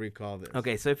do not recall this.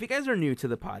 Okay, so if you guys are new to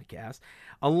the podcast,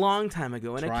 a long time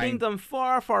ago in a kingdom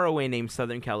far, far away named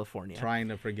Southern California. Trying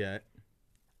to forget.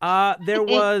 There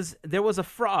was a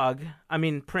frog,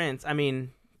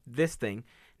 this thing,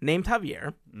 named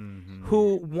Javier,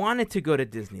 who wanted to go to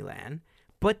Disneyland,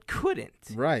 but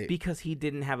couldn't. Right. Because he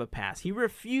didn't have a pass. He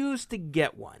refused to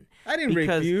get one. I didn't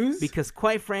refuse. Because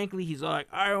quite frankly, he's like,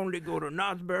 I only go to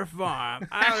Knott's Berry Farm.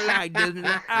 I don't like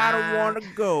Disneyland. I don't want to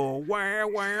go. Where.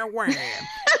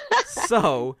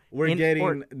 So we're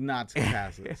getting Knott's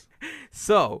passes.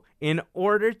 So in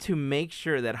order to make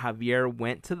sure that Javier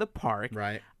went to the park,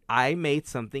 right, I made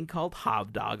something called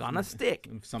Hobdog on a Stick.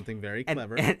 Something very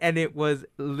clever. And it was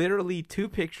literally 2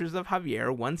 pictures of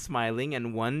Javier, one smiling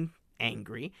and one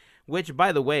angry, which,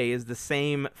 by the way, is the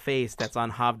same face that's on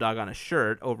Hobdog on a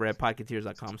shirt over at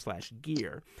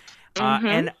podcateers.com/gear.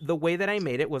 And the way that I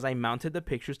made it was I mounted the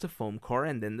pictures to foam core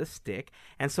and then the stick.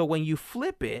 And so when you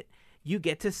flip it, you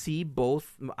get to see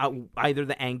both either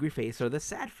the angry face or the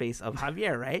sad face of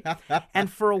Javier, right? And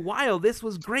for a while, this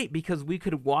was great because we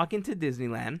could walk into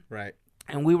Disneyland. Right.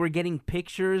 And we were getting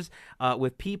pictures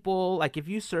with people. Like, if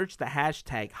you search the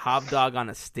hashtag Hobdog on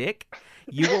a Stick,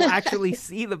 you will actually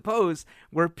see the posts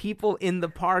where people in the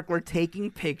park were taking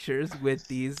pictures with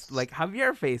these, like,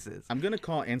 Javier faces. I'm going to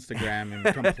call Instagram and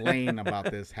complain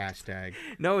about this hashtag.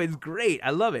 No, it's great.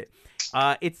 I love it.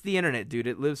 It's the internet, dude.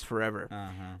 It lives forever.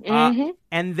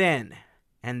 And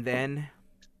then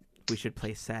we should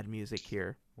play sad music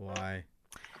here. Why?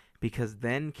 Because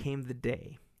then came the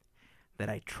day that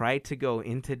I tried to go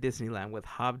into Disneyland with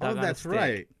Hobdog on a Stick. Oh, that's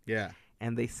right. Yeah.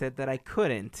 And they said that I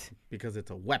couldn't. Because it's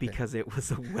a weapon. Because it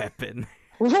was a weapon.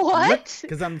 What?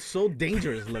 Because I'm so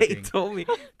dangerous looking. They told me.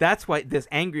 That's why this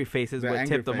angry face is what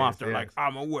tipped them off. They're like, yes.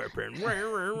 I'm a weapon.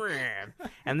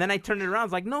 And then I turned it around. I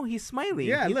was like, no, he's smiling.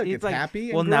 Yeah, he's, look, he's it's like, happy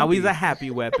and well, now grumpy. he's a happy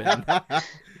weapon.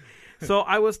 So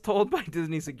I was told by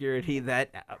Disney security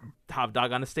that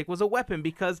Hobdog on a Stick was a weapon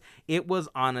because it was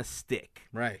on a stick.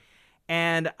 Right.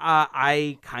 And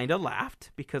I kind of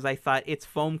laughed because I thought it's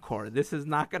foam core. This is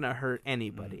not going to hurt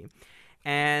anybody.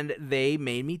 And they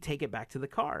made me take it back to the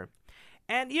car.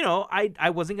 And, you know,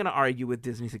 I wasn't going to argue with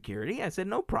Disney security. I said,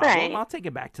 no problem. Right. I'll take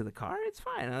it back to the car. It's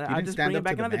fine. I'll didn't just stand bring it up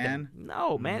back to the another man? day.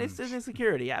 No, man, it's Disney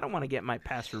security. I don't want to get my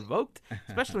pass revoked,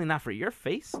 especially not for your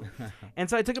face. And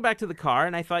so I took it back to the car,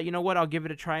 and I thought, you know what? I'll give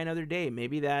it a try another day.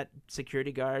 Maybe that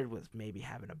security guard was maybe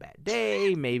having a bad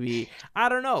day. Maybe, I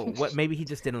don't know. Maybe he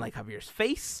just didn't like Javier's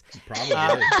face.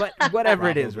 Probably. But whatever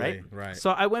it is, right? Right. So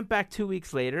I went back 2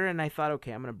 weeks later, and I thought,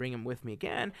 okay, I'm going to bring him with me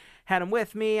again. Had him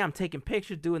with me. I'm taking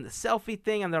pictures, doing the selfie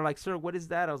thing. And they're like, sir, what is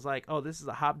that? I was like, oh, this is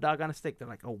a Hobdog on a Stick. They're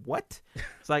like, oh, what?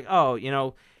 It's like, oh, you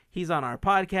know, he's on our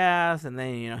podcast. And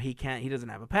then, you know, he doesn't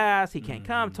have a pass. He can't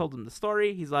come. Told him the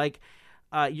story. He's like,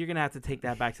 you're going to have to take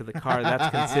that back to the car. That's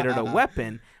considered a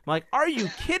weapon. I'm like, are you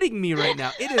kidding me right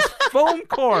now? It is foam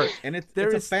core. And it's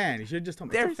a fan. You should have just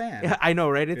told me it's a fan. Yeah, I know,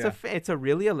 right? It's a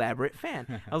really elaborate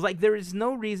fan. I was like, there is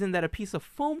no reason that a piece of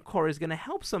foam core is going to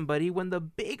help somebody when the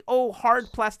big,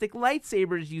 hard plastic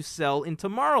lightsabers you sell in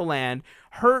Tomorrowland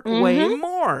hurt way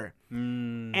more.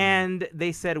 And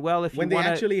they said, well, if when you want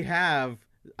they actually have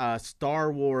Star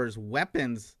Wars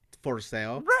weapons for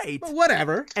sale. Right. But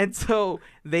whatever. And so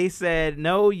they said,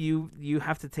 no, you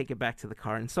have to take it back to the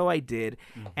car. And so I did.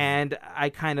 And I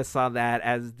kind of saw that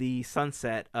as the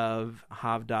sunset of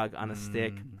Hobdog on a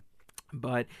Stick.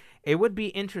 But it would be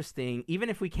interesting, even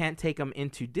if we can't take him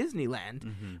into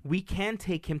Disneyland, we can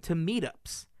take him to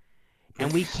meetups.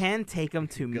 And we can take them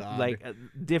to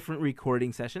different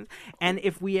recording sessions. And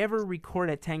if we ever record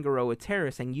at Tangaroa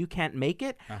Terrace and you can't make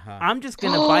it, I'm just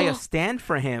going to buy a stand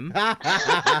for him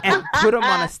and put him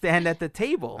on a stand at the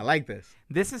table. I like this.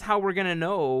 This is how we're going to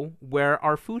know where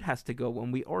our food has to go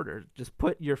when we order. Just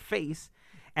put your face.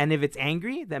 And if it's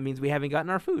angry, that means we haven't gotten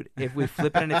our food. If we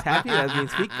flip it and it's happy, that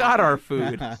means we got our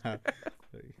food.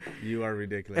 You are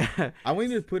ridiculous. I want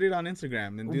you to put it on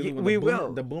Instagram and do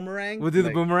the boomerang. We'll do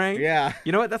the boomerang? Yeah.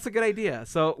 You know what? That's a good idea.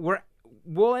 So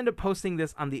we'll end up posting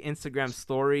this on the Instagram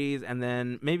stories, and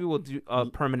then maybe we'll do a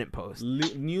permanent post.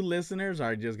 New listeners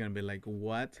are just going to be like,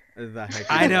 what the heck?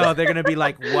 I know. They're going to be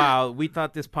like, wow, we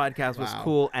thought this podcast was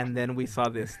cool, and then we saw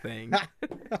this thing.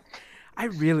 I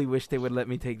really wish they would let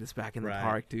me take this back in the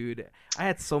park, dude. I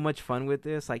had so much fun with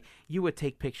this. Like, you would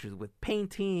take pictures with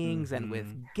paintings and with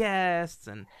guests,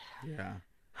 and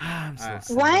I'm so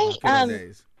sad. Why?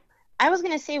 I was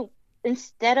gonna say,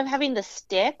 instead of having the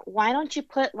stick, why don't you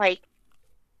put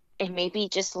it may be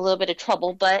just a little bit of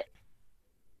trouble, but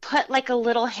put like a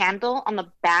little handle on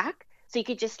the back so you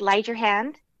could just slide your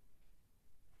hand.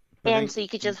 So you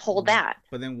could just hold that.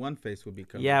 But then one face would be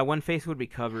covered. Yeah, one face would be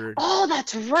covered. Oh,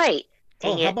 that's right.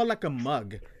 How about like a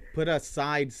mug? Put a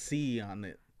side C on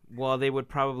it. Well, they would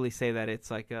probably say that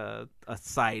it's like a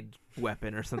side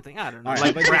weapon or something. I don't know,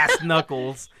 Right, like brass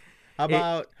knuckles. How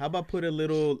about put a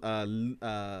little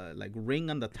like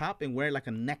ring on the top and wear it like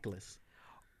a necklace?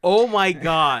 Oh my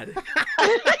God!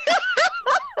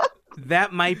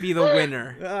 That might be the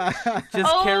winner. Just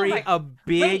Oh carry my- a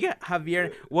big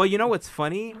Javier. Well, you know what's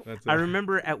funny? That's I a-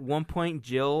 remember at one point,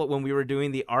 Jill, when we were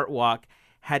doing the art walk,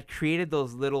 had created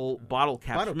those little bottle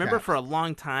caps. Bottle Remember caps. for a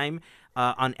long time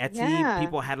on Etsy, Yeah.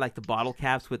 people had like the bottle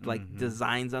caps with like Mhm.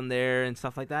 designs on there and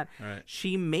stuff like that. Right.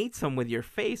 She made some with your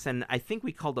face, and I think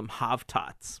we called them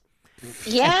Havtots.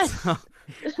 Yes. So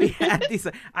we had these.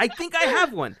 I think I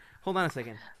have one. Hold on a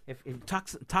second. If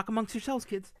talk amongst yourselves,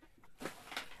 kids.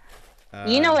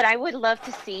 You know what I would love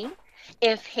to see?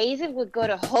 If Hazen would go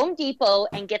to Home Depot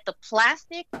and get the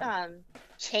plastic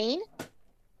chain.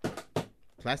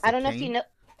 Plastic I don't know if cane? you know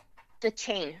the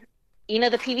chain. You know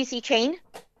the PVC chain?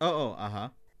 Oh, uh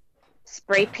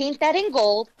Spray paint that in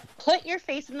gold, put your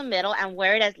face in the middle, and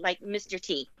wear it as like Mr.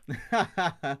 T.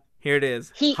 huh. Here it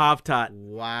is. He- Havtot.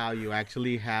 Wow, you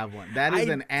actually have one. That is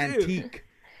I an do. antique.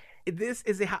 This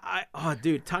is oh,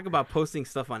 dude, talk about posting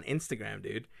stuff on Instagram,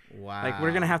 dude. Wow. Like,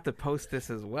 we're gonna have to post this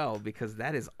as well because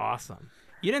that is awesome.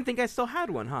 You didn't think I still had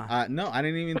one, huh? No, I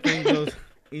didn't even think those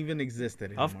even existed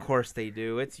anymore. Of course they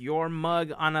do. It's your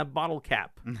mug on a bottle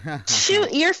cap.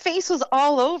 Shoot, your face was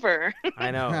all over.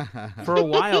 I know. For a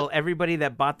while, everybody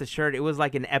that bought the shirt, it was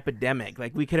like an epidemic.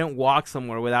 Like, we couldn't walk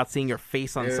somewhere without seeing your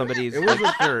face on somebody's it was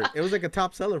like, shirt. It was like a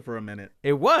top seller for a minute.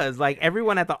 It was like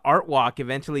everyone at the art walk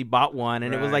eventually bought one,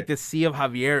 and it was Right. like this sea of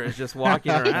Javieres just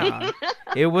walking around.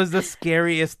 It was the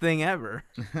scariest thing ever.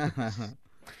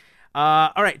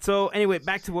 All right. So anyway,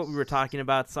 back to what we were talking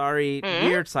about. Sorry,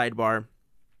 weird sidebar.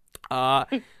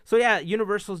 So yeah,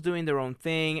 Universal's doing their own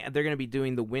thing. They're going to be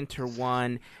doing the winter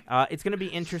one. It's going to be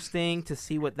interesting to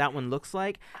see what that one looks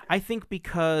like. I think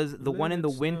because the one in the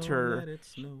winter,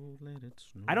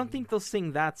 I don't think they'll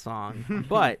sing that song.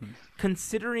 But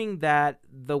considering that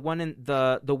the one in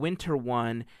the winter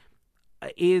one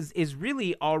is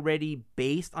really already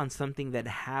based on something that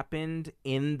happened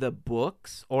in the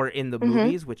books or in the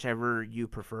movies, whichever you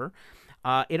prefer,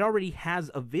 it already has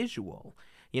a visual.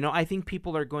 You know, I think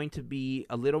people are going to be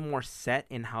a little more set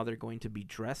in how they're going to be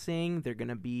dressing. They're going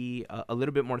to be a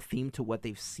little bit more themed to what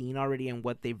they've seen already and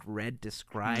what they've read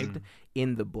described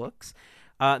in the books.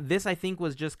 This, I think,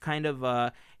 was just kind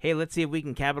of, hey, let's see if we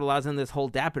can capitalize on this whole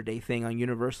Dapper Day thing on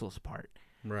Universal's part.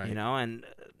 Right. You know, and,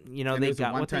 you know, And it they was a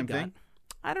got what they one-time got. thing?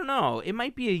 I don't know. It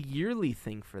might be a yearly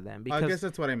thing for them because I guess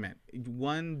that's what I meant.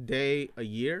 One day a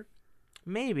year.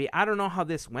 maybe. I don't know how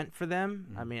this went for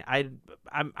them. I mean,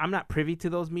 I'm not privy to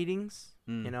those meetings.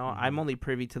 You know, I'm only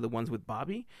privy to the ones with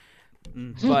Bobby.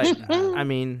 But I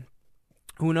mean,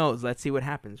 who knows? Let's see what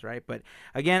happens, right? But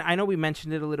again, I know we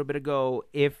mentioned it a little bit ago.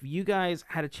 If you guys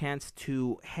had a chance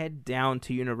to head down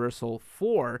to Universal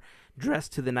for Dress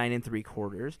to the 9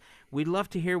 3/4, we'd love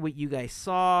to hear what you guys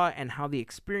saw and how the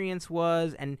experience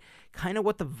was and kind of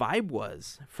what the vibe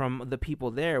was from the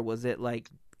people there. Was it like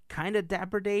kind of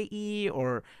Dapper Day-y,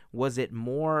 or was it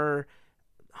more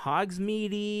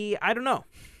Hogsmeade-y? I don't know.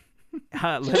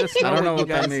 Let us know. I don't know you what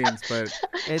guys that means, but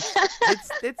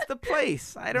it's the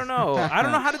place. I don't know. I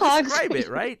don't know how to describe it,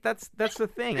 right? That's the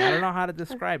thing. I don't know how to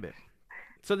describe it.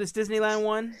 So this Disneyland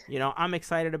one, you know, I'm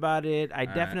excited about it. I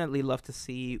definitely love to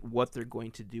see what they're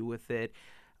going to do with it.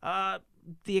 The are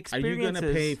you experience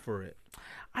gonna pay for it?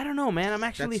 I don't know, man. I'm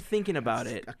actually That's- thinking about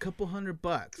it A couple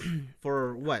 $100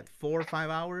 for what? 4 or 5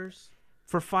 hours?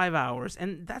 for 5 hours.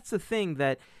 And that's the thing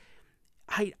that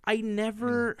I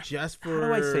never Just for how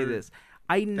do I say this?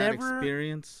 I that never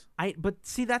experience. But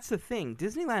see, that's the thing.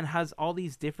 Disneyland has all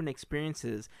these different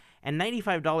experiences, and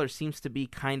 $95 seems to be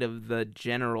kind of the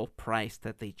general price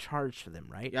that they charge for them,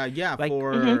 right? Yeah, Like-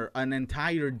 for an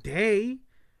entire day.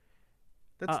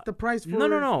 That's the price for no.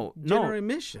 general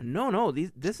admission. No.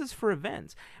 This is for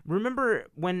events. Remember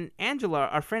when Angela,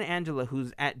 our friend Angela,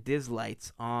 who's at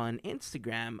Dislights on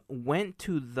Instagram, went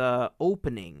to the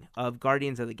opening of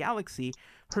Guardians of the Galaxy,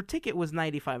 her ticket was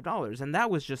 $95, and that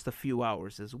was just a few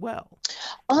hours as well.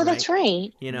 Oh, that's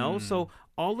right. You know, so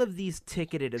all of these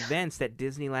ticketed events that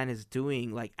Disneyland is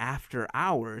doing, like after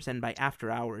hours, and by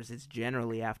after hours, it's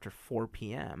generally after 4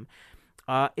 p.m.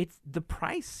 It's the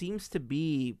price seems to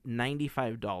be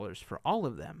 $95 for all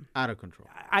of them. Out of control.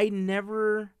 I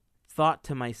never thought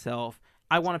to myself,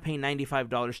 I want to pay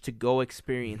 $95 to go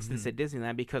experience this at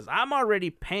Disneyland because I'm already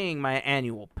paying my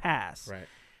annual pass. Right.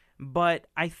 But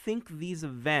I think these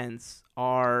events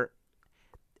are,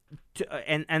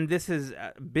 and this is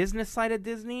business side of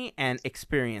Disney and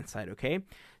experience side, okay?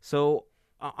 So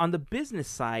on the business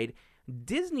side,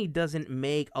 Disney doesn't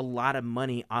make a lot of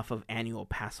money off of annual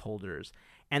pass holders.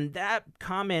 And that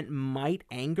comment might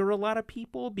anger a lot of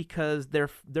people because their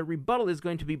rebuttal is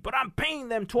going to be, but I'm paying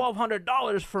them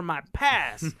 $1,200 for my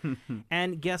pass.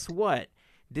 And guess what?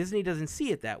 Disney doesn't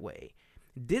see it that way.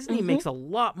 Disney makes a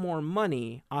lot more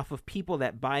money off of people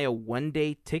that buy a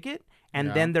one-day ticket, and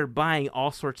Yeah. then they're buying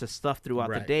all sorts of stuff throughout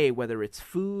the Right. day, whether it's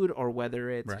food or whether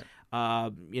it's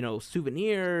Right.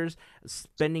 souvenirs,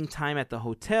 spending time at the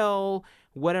hotel,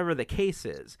 whatever the case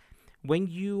is. When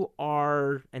you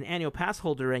are an annual pass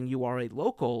holder and you are a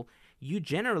local, you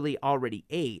generally already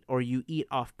ate, or you eat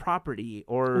off property,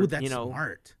 or Ooh, that's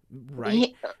smart.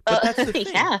 right. But that's the thing.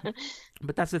 Yeah.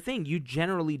 But that's the thing. You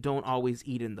generally don't always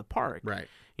eat in the park. Right.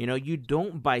 You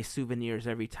don't buy souvenirs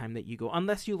every time that you go,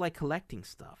 unless you like collecting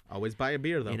stuff. Always buy a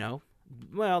beer though.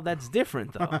 Well, that's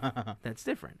different though. That's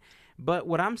different. But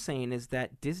what I'm saying is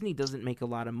that Disney doesn't make a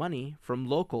lot of money from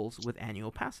locals with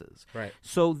annual passes. Right.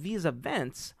 So these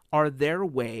events are their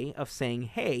way of saying,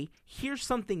 hey, here's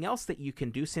something else that you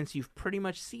can do since you've pretty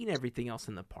much seen everything else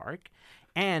in the park.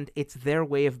 And it's their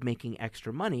way of making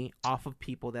extra money off of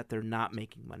people that they're not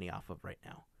making money off of right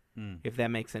now. If that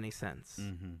makes any sense.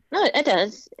 Mm-hmm. No, it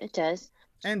does. It does.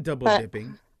 And double But-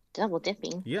 dipping. Double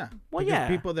dipping. Yeah. Well, because yeah.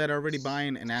 people that are already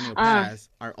buying an annual pass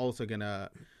are also gonna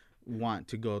want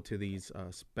to go to these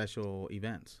special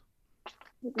events.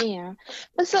 Yeah.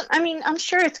 But so, I mean, I'm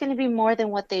sure it's going to be more than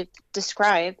what they've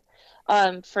described.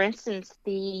 For instance,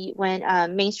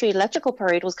 when Main Street Electrical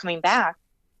Parade was coming back,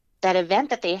 that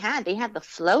event that they had the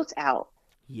floats out.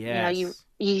 Yes. You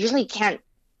usually can't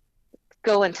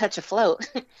go and touch a float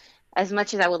as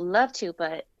much as I would love to,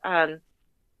 but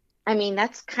I mean,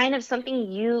 that's kind of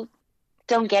something you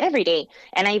don't get every day.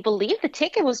 And I believe the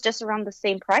ticket was just around the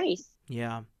same price.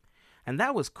 Yeah. And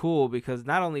that was cool because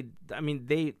not only,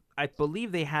 I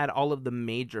believe they had all of the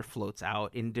major floats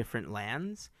out in different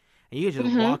lands. And you could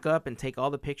just walk up and take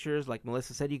all the pictures. Like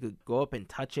Melissa said, you could go up and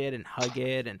touch it and hug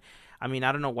it. And I mean,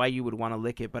 I don't know why you would want to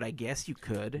lick it, but I guess you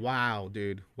could. Wow,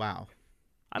 dude. Wow.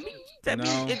 I mean,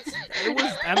 No. it's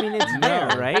there,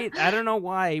 right? I don't know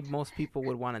why most people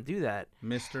would want to do that.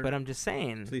 Mister, But I'm just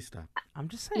saying. please stop. I'm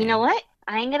just saying. You know what?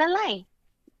 I ain't gonna lie.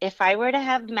 If I were to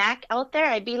have Mac out there,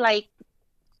 I'd be like,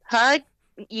 hug,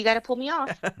 you gotta pull me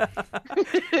off.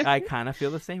 I kind of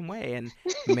feel the same way, and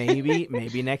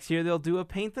maybe next year they'll do a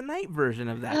Paint the Night version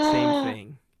of that same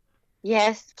thing.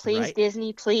 Yes, please, Right?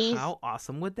 Disney, please. How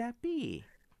awesome would that be?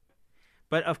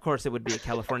 But of course, it would be a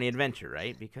California adventure,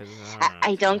 right? Because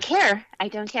I don't care. I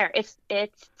don't care. It's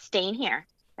staying here.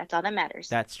 That's all that matters.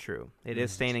 That's true. It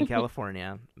is staying in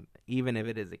California, even if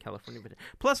it is a California adventure.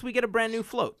 Plus, we get a brand new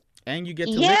float. And you get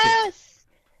to lick it. Yes.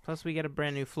 Plus, we get a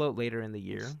brand new float later in the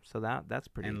year, so that's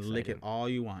pretty And exciting. lick it all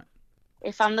you want.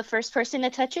 If I'm the first person to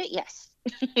touch it, yes.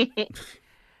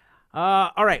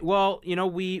 All right. Well,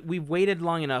 we've waited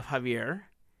long enough, Javier.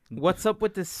 What's up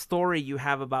with this story you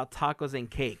have about tacos and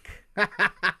cake?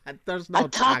 There's no A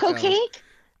taco cake?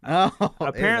 Oh,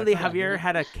 Apparently, hey, that's not Javier good.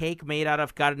 had a cake made out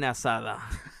of carne asada.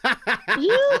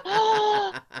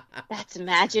 That's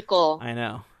magical. I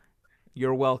know.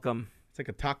 You're welcome. It's like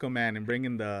a taco man and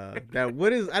bringing I don't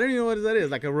even know what that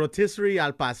is. Like a rotisserie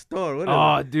al pastor. What is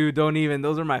Oh, dude, don't even.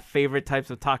 Those are my favorite types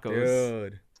of tacos. it?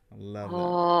 Dude, I love that.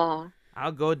 Oh,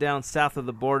 I'll go down south of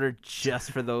the border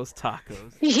just for those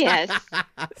tacos. yes.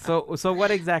 So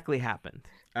what exactly happened?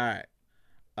 All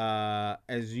right.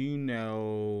 As you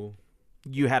know,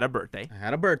 You had a birthday. I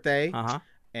had a birthday Uh-huh.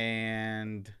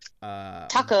 and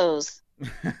Tacos.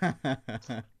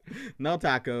 no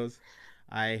tacos.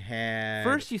 I had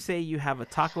First you say you have a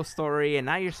taco story, and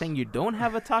now you're saying you don't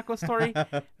have a taco story?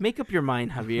 Make up your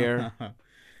mind, Javier.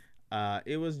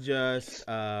 It was just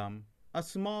a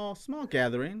small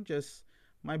gathering, just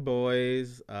my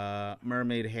boys,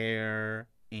 Mermaid Hair,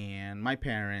 and my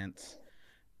parents.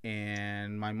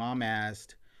 And my mom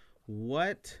asked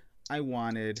what I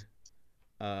wanted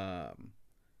for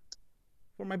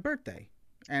my birthday,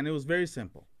 and it was very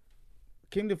simple.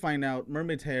 Came to find out,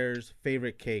 Mermaid Hair's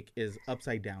favorite cake is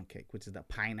upside down cake, which is the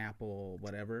pineapple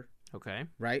whatever, Okay.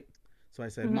 right? So I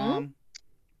said, Mhm. Mom,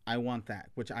 I want that,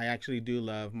 which I actually do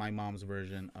love my mom's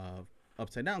version of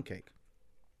upside down cake.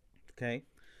 Okay.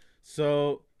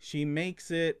 So she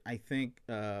makes it, I think,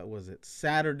 was it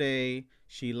Saturday?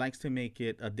 She likes to make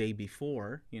it a day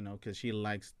before, because she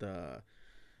likes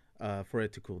for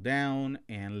it to cool down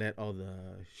and let all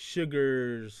the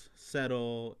sugars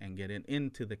settle and get it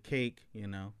into the cake,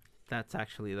 That's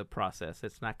actually the process.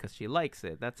 It's not because she likes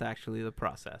it. That's actually the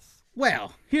process.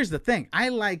 Well, here's the thing. I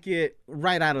like it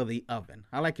right out of the oven.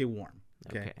 I like it warm.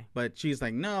 Okay. Okay. But she's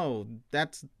like, no,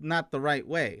 that's not the right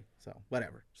way. So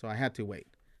whatever. So I had to wait.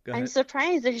 Go I'm ahead.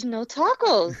 surprised there's no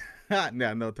tacos.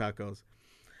 No tacos.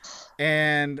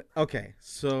 And okay,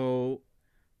 so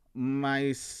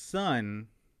my son,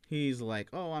 he's like,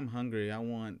 oh, I'm hungry. I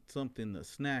want something to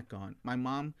snack on. My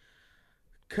mom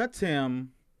cuts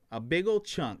him a big old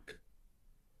chunk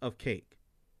of cake.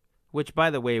 Which, by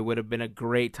the way, would have been a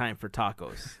great time for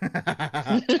tacos.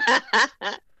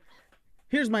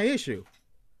 Here's my issue.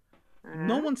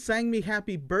 No one sang me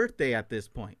happy birthday at this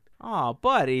point. Oh,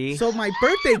 buddy. So my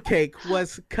birthday cake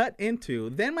was cut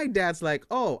into. Then my dad's like,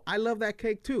 oh, I love that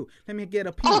cake too. Let me get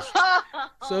a piece.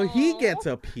 So he gets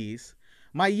a piece.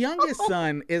 My youngest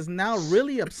son is now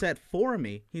really upset for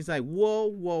me. He's like, whoa,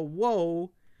 whoa,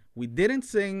 whoa. We didn't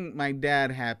sing my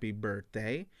dad happy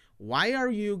birthday. Why are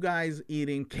you guys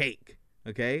eating cake?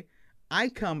 Okay. I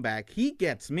come back. He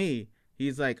gets me.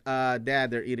 He's like,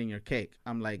 Dad, they're eating your cake.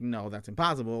 I'm like, no, that's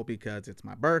impossible because it's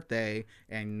my birthday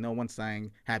and no one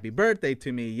sang happy birthday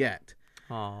to me yet.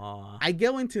 Aww. I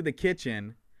go into the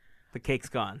kitchen. The cake's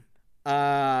gone.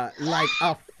 Like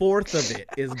a fourth of it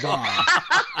is gone.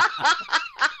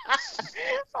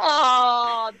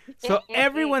 Oh, So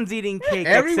everyone's eating cake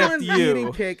Everyone's except you.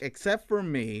 eating cake except for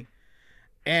me.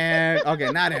 And okay,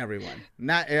 not everyone.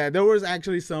 Not there was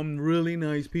actually some really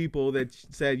nice people that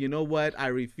said, you know what? I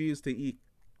refuse to eat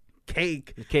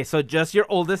cake. Okay, so just your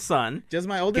oldest son. Just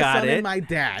my oldest Got son it. and my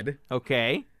dad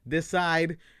Okay.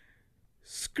 decide,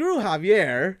 screw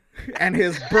Javier and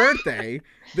his birthday,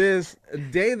 this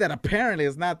day that apparently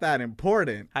is not that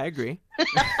important. I agree.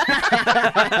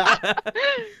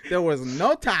 There was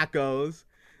no tacos.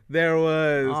 There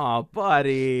was Oh,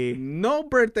 buddy. no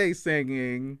birthday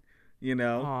singing. You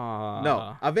know, Aw.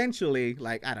 no. Eventually,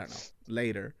 like I don't know,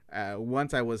 later,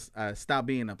 once I was stopped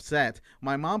being upset,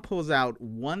 my mom pulls out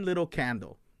one little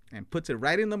candle and puts it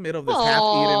right in the middle of this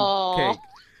Aw. half-eaten cake.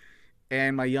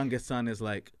 And my youngest son is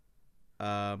like,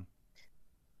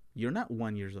 "You're not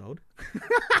 1 year old."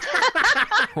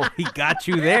 Well, he got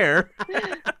you there.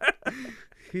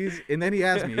 And then he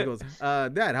asked me, he goes,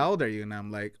 Dad, how old are you? And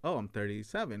I'm like, oh, I'm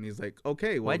 37. He's like,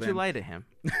 okay, well Why'd then. you lie to him?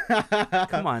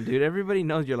 Come on, dude. Everybody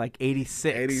knows you're like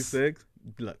 86. 86?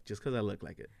 Look, just because I look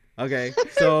like it. Okay,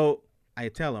 so I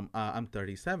tell him, I'm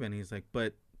 37. He's like,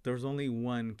 but there's only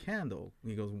one candle.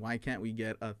 He goes, why can't we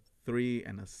get a 3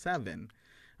 and a 7?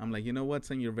 I'm like, you know what,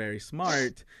 son, you're very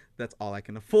smart. That's all I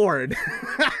can afford.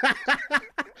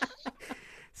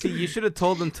 See, you should have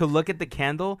told him to look at the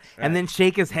candle and then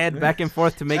shake his head back and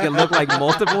forth to make it look like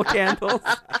multiple candles.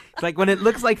 It's like when it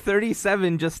looks like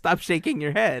 37, just stop shaking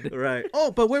your head. Right. Oh,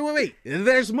 but wait.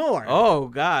 There's more. Oh,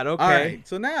 God. Okay. All right.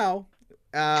 So now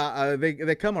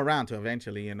they come around to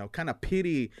eventually, you know, kind of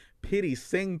pity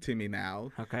sing to me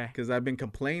now. Okay. Because I've been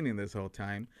complaining this whole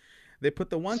time. They put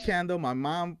the one candle. My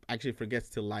mom actually forgets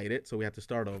to light it, so we have to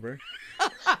start over.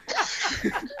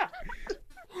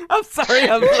 I'm sorry.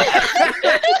 I'm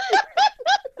laughing.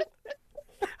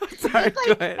 I'm sorry. It's Go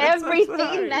like ahead. I'm so everything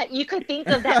sorry. that you could think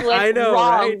of that went I know,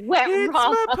 wrong right? went It's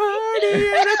wrong. my party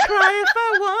and I cry if I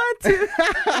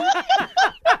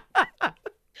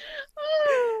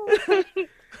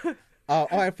want to. Oh,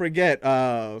 I forget.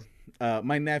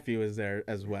 My nephew is there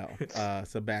as well.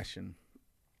 Sebastian.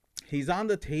 He's on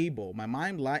the table. My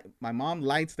mom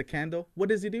lights the candle. What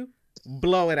does he do?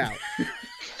 Blow it out.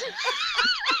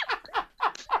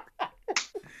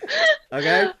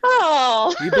 Okay?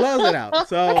 Oh. He blows it out.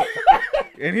 So,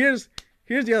 and here's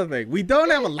the other thing. We don't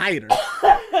have a lighter.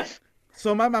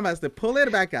 So my mom has to pull it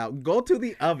back out, go to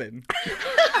the oven. Put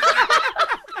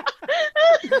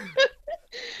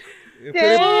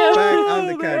it back on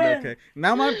the candle. Okay.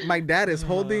 Now my dad is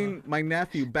holding my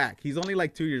nephew back. He's only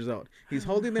like 2 years old. He's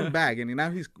holding him back, and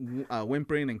now he's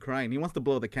whimpering and crying. He wants to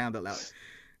blow the candle out.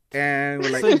 And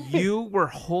we're like, So you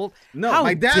were no, How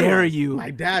my dad dare was. you?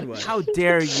 My dad was. How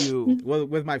dare you? Well,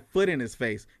 with my foot in his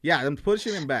face. Yeah, I'm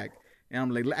pushing him back. And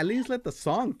I'm like, at least let the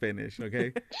song finish,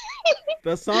 okay?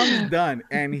 The song's done.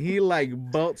 And he like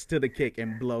bolts to the cake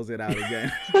and blows it out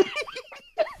again.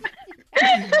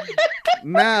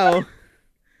 Now,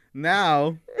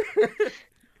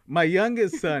 my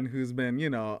youngest son, who's been,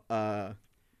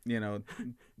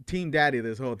 team daddy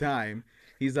this whole time,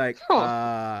 he's like,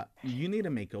 you need to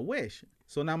make a wish.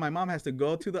 So now my mom has to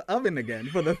go to the oven again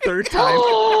for the third time.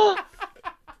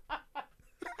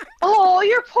 Oh,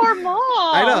 your poor mom.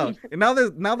 I know. And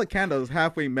now the candle is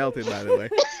halfway melted, by the way.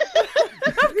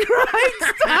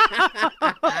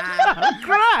 I'm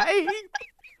crying.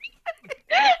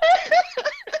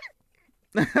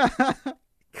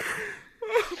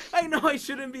 I know I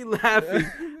shouldn't be laughing.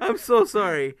 I'm so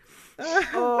sorry.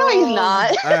 No, he's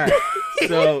not. All right.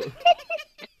 So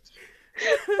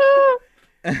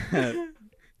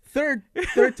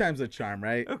third time's a charm,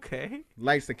 right? Okay.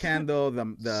 Lights the candle,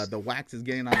 the wax is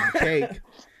getting on the cake,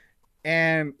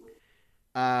 and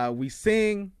we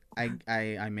sing.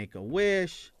 I make a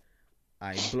wish.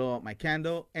 I blow out my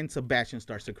candle, and Sebastian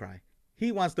starts to cry.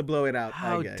 he wants to blow it out.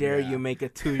 How again. dare Yeah. you make a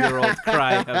 2-year-old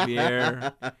cry,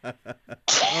 Javier?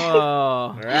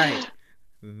 Oh. Right.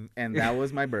 And that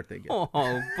was my birthday gift.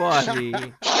 Oh, buddy.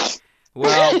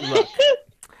 Well,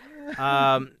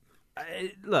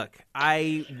 look,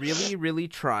 I really, really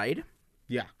tried.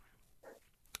 Yeah.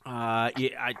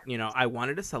 I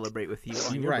wanted to celebrate with you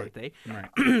on your Right. birthday, Right.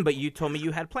 but you told me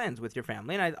you had plans with your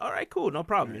family, and all right, cool, no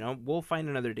problem. We'll find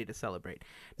another day to celebrate.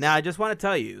 Now, I just want to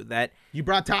tell you that You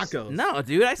brought tacos. no,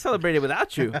 dude, I celebrated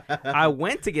without you. I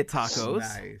went to get tacos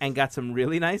Nice. and got some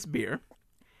really nice beer.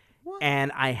 What?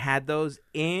 And I had those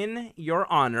in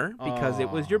your honor because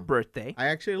it was your Aw. birthday. I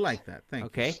actually like that. Thank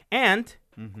Okay. And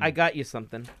Mhm. I got you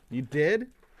something. you. You did?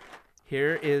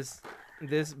 Here is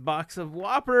this box of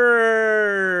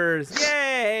Whoppers.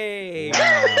 Yay!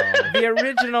 Wow. The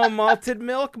original malted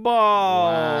milk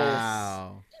balls.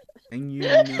 Wow. And you You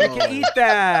know, can eat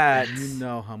that. you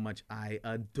know how much I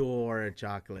adore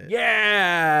chocolate.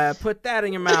 Yeah. Put that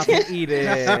in your mouth and eat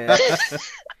it.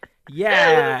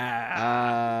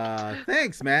 Yeah.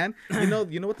 Thanks, man. You know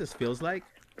what this feels like?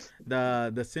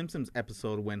 The Simpsons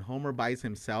episode when Homer buys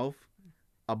himself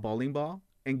a bowling ball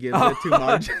and gives it to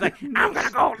Marge. It's like, I'm going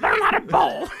to go learn how to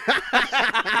bowl.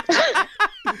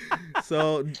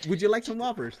 So, would you like some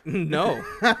Whoppers? No.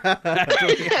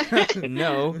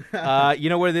 No. You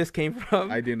know where this came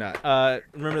from? I do not.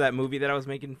 Remember that movie that I was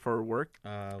making for work?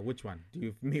 Which one?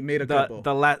 You made a couple.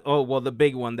 The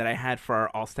big one that I had for our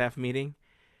all staff meeting.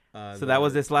 So that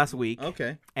was this last week.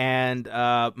 Okay. And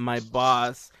my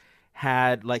boss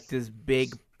had like this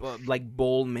big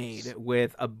bowl made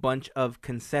with a bunch of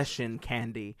concession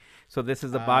candy. So this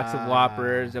is a box of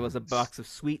Whoppers. There was a box of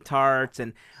Sweet Tarts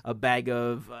and a bag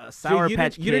of Sour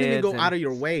Patch Kids. You didn't even go out of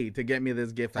your way to get me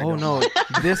this gift. Oh no,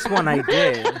 this one I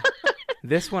did.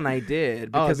 This one I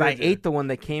did because I did you? ate the one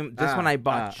that came. This one I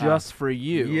bought just for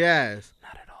you. Yes.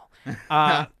 Not at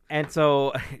all. And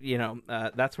so,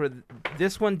 that's where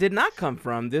this one did not come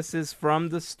from. This is from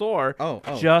the store. Oh.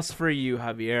 Just for you,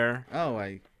 Javier. Oh,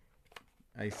 I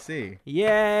see.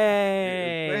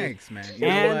 Yay! Thanks, man. You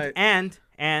know what?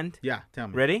 And Yeah, tell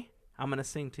me. ready? I'm gonna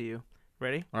sing to you.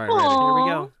 Ready? All right, Here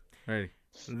we go. ready.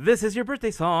 This is your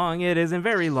birthday song. It isn't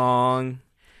very long.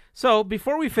 So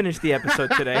before we finish the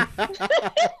episode today,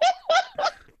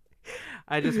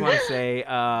 I just want to say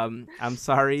I'm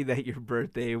sorry that your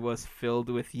birthday was filled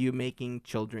with you making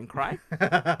children cry.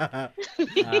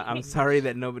 I'm sorry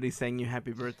that nobody sang you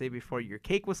happy birthday before your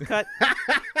cake was cut.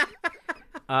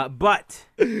 But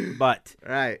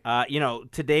Right.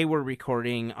 today we're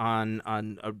recording on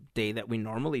a day that we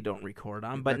normally don't record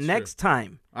on. But That's next true.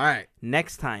 time, All right.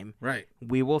 Right.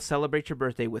 we will celebrate your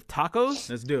birthday with tacos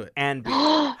Let's do it. and beer.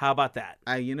 How about that?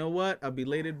 You know what? A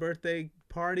belated birthday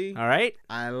party. All right?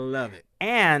 I love it.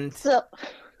 And So,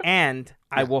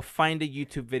 I will find a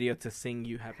YouTube video to sing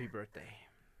you happy birthday.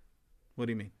 What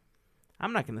do you mean?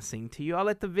 I'm not going to sing to you. I'll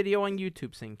let the video on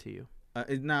YouTube sing to you.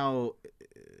 Now,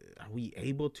 are we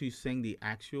able to sing the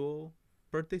actual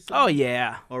birthday song? Oh,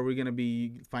 yeah. Or are we going to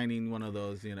be finding one of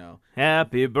those,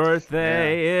 Happy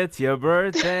birthday. It's your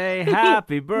birthday.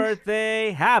 Happy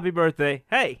birthday. Happy birthday.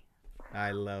 Hey,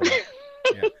 I love it.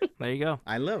 Yeah, there you go.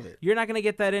 I love it. You're not going to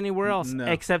get that anywhere else No.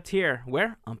 except here.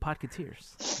 Where? On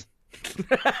Podcateers.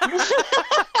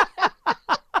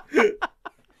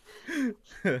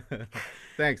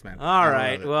 Thanks, man. All I love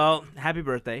right. it. Well, happy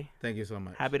birthday. Thank you so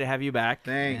much. Happy to have you back.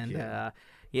 Thank you.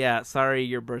 Yeah, sorry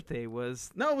your birthday was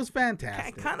No, it was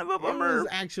fantastic. kind of a It bummer. was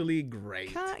actually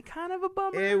great. kind of a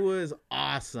bummer. It was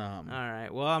awesome. All right.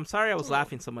 Well, I'm sorry I was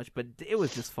laughing so much, but it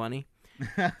was just funny.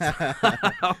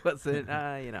 I wasn't,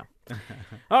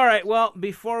 All right. Well,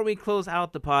 before we close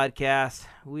out the podcast,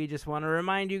 we just want to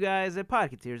remind you guys that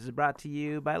Podcateers is brought to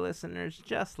you by listeners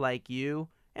just like you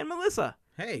and Melissa.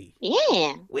 Hey.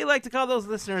 yeah. We like to call those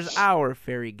listeners our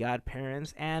fairy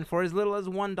godparents, and for as little as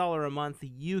 $1 a month,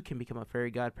 you can become a fairy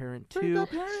godparent too.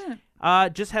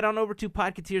 Just head on over to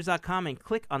podcateers.com and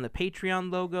click on the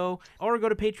Patreon logo, or go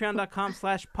to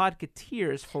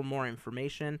patreon.com/podcateers for more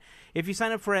information. If you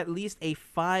sign up for at least a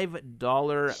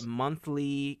 $5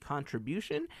 monthly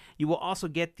contribution, you will also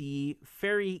get the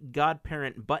fairy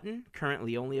godparent button,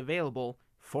 currently only available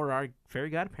for our fairy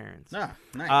godparents. Ah,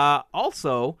 nice.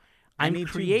 Also, I I'm need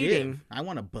to creating. give. I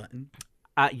want a button.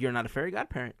 You're not a fairy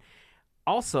godparent.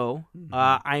 Also,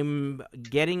 I'm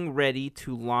getting ready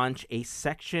to launch a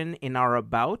section in our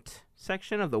About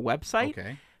section of the website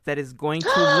Okay. that is going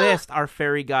to list our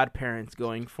fairy godparents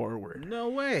going forward. No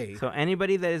way. So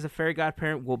anybody that is a fairy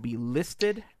godparent will be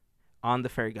listed on the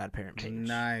fairy godparent page.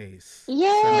 Nice. Yay.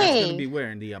 So that's going to be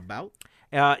where? In the About?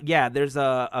 Yeah, there's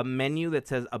a menu that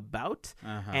says About,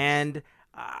 Uh-huh. and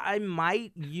I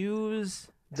might use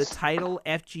the title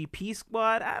FGP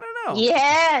Squad. I don't know.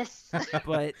 Yes.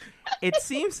 But it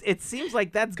seems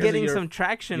like that's 'Cause of getting your- some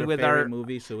traction Your with favorite our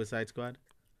movie, Suicide Squad.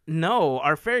 No,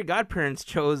 our fairy godparents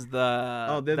chose did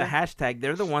the they? hashtag.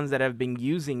 They're the ones that have been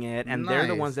using it, and they're the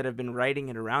Nice. ones that have been writing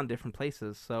it around different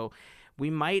places. So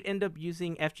we might end up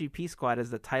using FGP Squad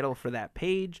as the title for that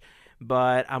page,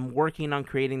 but I'm working on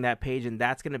creating that page, and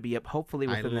that's going to be up hopefully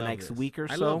I within the love next this. week or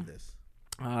I so. love this.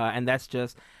 And that's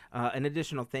just an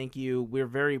additional thank you. We're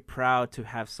very proud to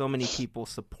have so many people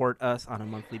support us on a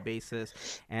monthly basis,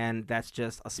 and that's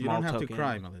just a You small don't have token. to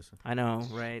cry, Melissa. I know,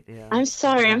 right? Yeah. I'm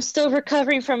sorry. I'm still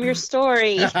recovering from your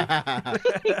story.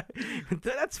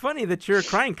 That's funny that you're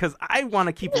crying because I want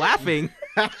to keep laughing.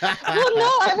 Well, no,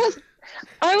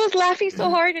 I was laughing so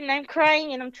hard, and I'm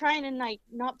crying, and I'm trying to like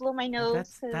not blow my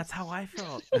nose. That's how I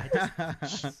felt. I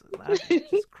just laughing,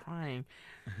 just crying.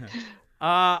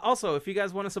 Also, if you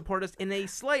guys want to support us in a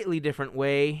slightly different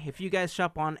way, if you guys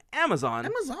shop on Amazon,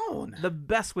 the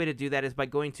best way to do that is by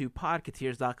going to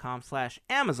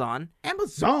podcateers.com/Amazon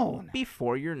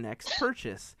before your next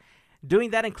purchase.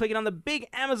 Doing that and clicking on the big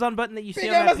Amazon button that you see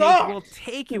on that page will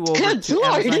take you over Good to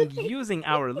Lord. Amazon using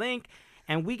our link,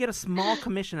 and we get a small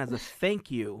commission as a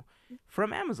thank you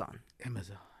from Amazon.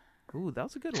 Amazon. Ooh, that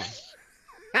was a good one.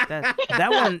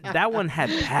 That one had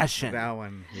passion. That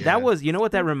one. Yeah. That was, you know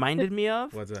what that reminded me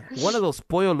of? What's that? One of those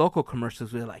Pollo Loco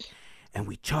commercials where like, and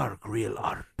we char grill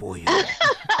our pollo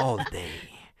all day.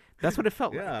 That's what it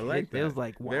felt like. Yeah, I like that. It was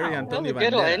like, wow. Very Antonio That was a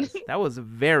good Banderas. That was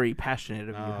very passionate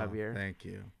of you, Oh, Javier. thank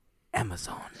you.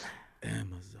 Amazon.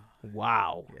 Amazon.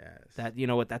 Wow. Yes. That, you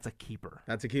know what? That's a keeper.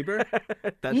 That's a keeper?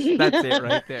 That's it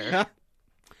right there.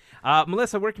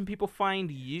 Melissa, where can people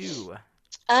find you?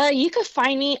 You could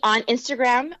find me on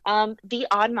Instagram, The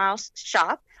Odd Mouse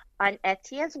Shop, on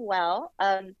Etsy as well.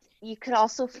 You could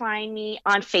also find me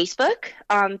on Facebook,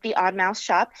 The Odd Mouse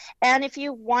Shop. And if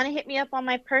you want to hit me up on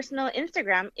my personal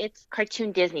Instagram, it's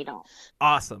Cartoon Disney Doll.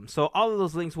 Awesome. So all of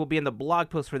those links will be in the blog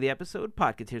post for the episode,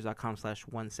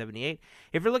 podcateers.com/178.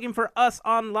 If you're looking for us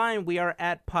online, we are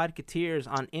at Podcateers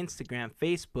on Instagram,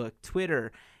 Facebook,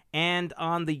 Twitter, and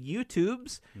on the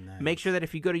YouTubes. Nice. Make sure that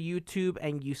if you go to YouTube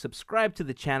and you subscribe to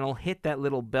the channel, hit that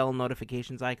little bell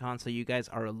notifications icon so you guys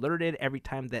are alerted every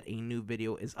time that a new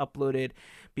video is uploaded,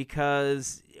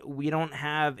 because we don't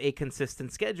have a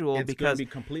consistent schedule. It's because going to be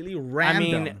completely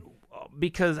random.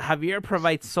 Because Javier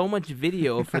provides so much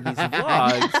video for these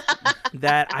vlogs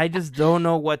that I just don't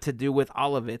know what to do with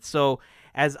all of it. So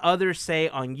as others say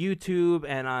on YouTube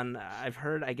and on, I've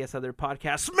heard, I guess, other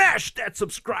podcasts, smash that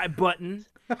subscribe button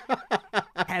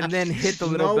and then hit the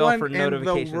little bell for notifications.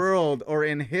 No one in the world or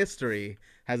in history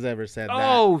has ever said that.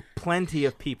 Oh, plenty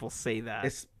of people say that.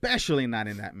 Especially not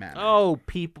in that manner. Oh,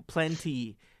 people,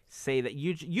 plenty say that.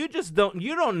 You just don't.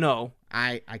 You don't know.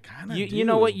 I kind of do. You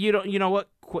know what? You don't. You know what?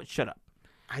 Shut up.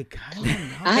 I kind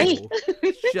of know.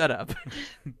 Shut up.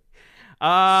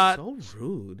 So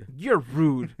rude. You're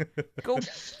rude.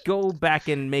 Go back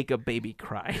and make a baby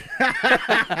cry.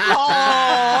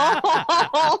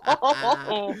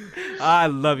 I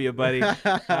love you, buddy.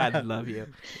 I love you.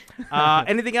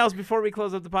 Anything else before we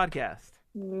close up the podcast?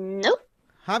 Nope.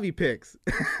 Javi picks.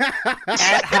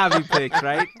 At Javi Picks,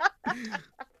 right?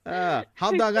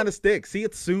 Hot dog on a stick. See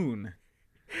it soon.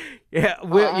 Yeah.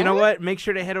 You know what? Make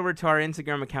sure to head over to our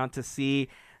Instagram account to see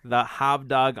the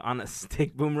Hobdog on a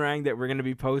Stick boomerang that we're going to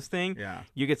be posting. Yeah.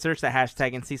 You could search the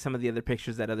hashtag and see some of the other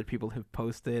pictures that other people have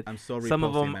posted. I'm so Some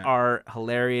of them reposting that. are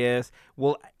hilarious.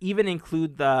 We'll even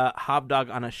include the Hobdog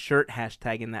on a shirt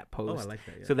hashtag in that post. Oh, I like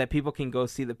that, yeah. So that people can go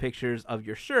see the pictures of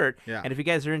your shirt. Yeah. And if you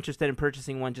guys are interested in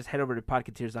purchasing one, just head over to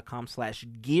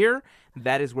podcateers.com/gear.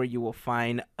 That is where you will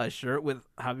find a shirt with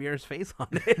Javier's face on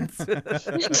it.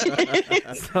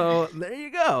 So there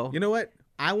you go. You know what?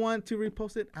 I want to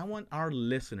repost it. I want our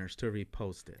listeners to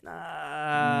repost it.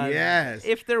 Yes.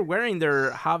 If they're wearing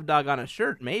their Hobdog on a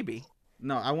shirt, maybe.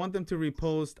 No, I want them to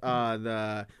repost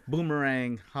the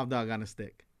boomerang hot dog on a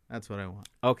stick. That's what I want.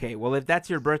 Okay, well, if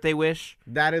that's your birthday wish,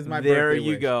 That is my there birthday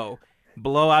you wish. go.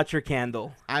 Blow out your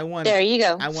candle. I want There you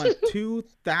go. I want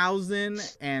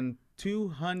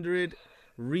 2,200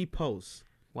 reposts.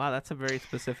 Wow, that's a very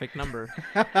specific number.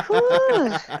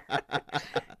 Whew.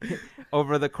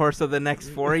 Over the course of the next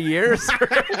 4 years. All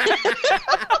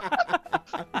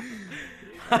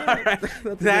right.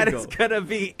 That good is goal. going to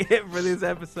be it for this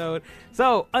episode.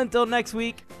 So, until next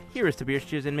week, here is to Beers,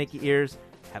 Cheers, and Mickey Ears.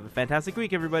 Have a fantastic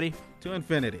week, everybody. To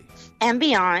infinity. And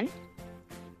beyond.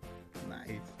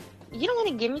 Nice. You don't want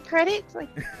to give me credit? It's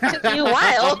like, took you a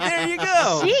while. There you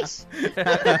go. Sheesh.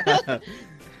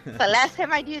 The last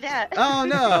time I do that. Oh,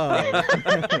 no.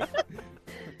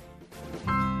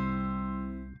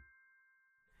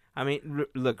 I mean,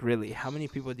 look, really, how many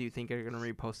people do you think are gonna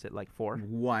repost it? Like 4?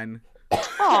 One.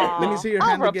 Aw, Let me see your I'll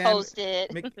hand again. repost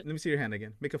it. Let me see your hand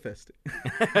again. Make a fist.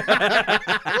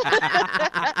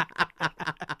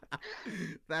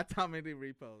 That's how many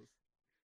reposts.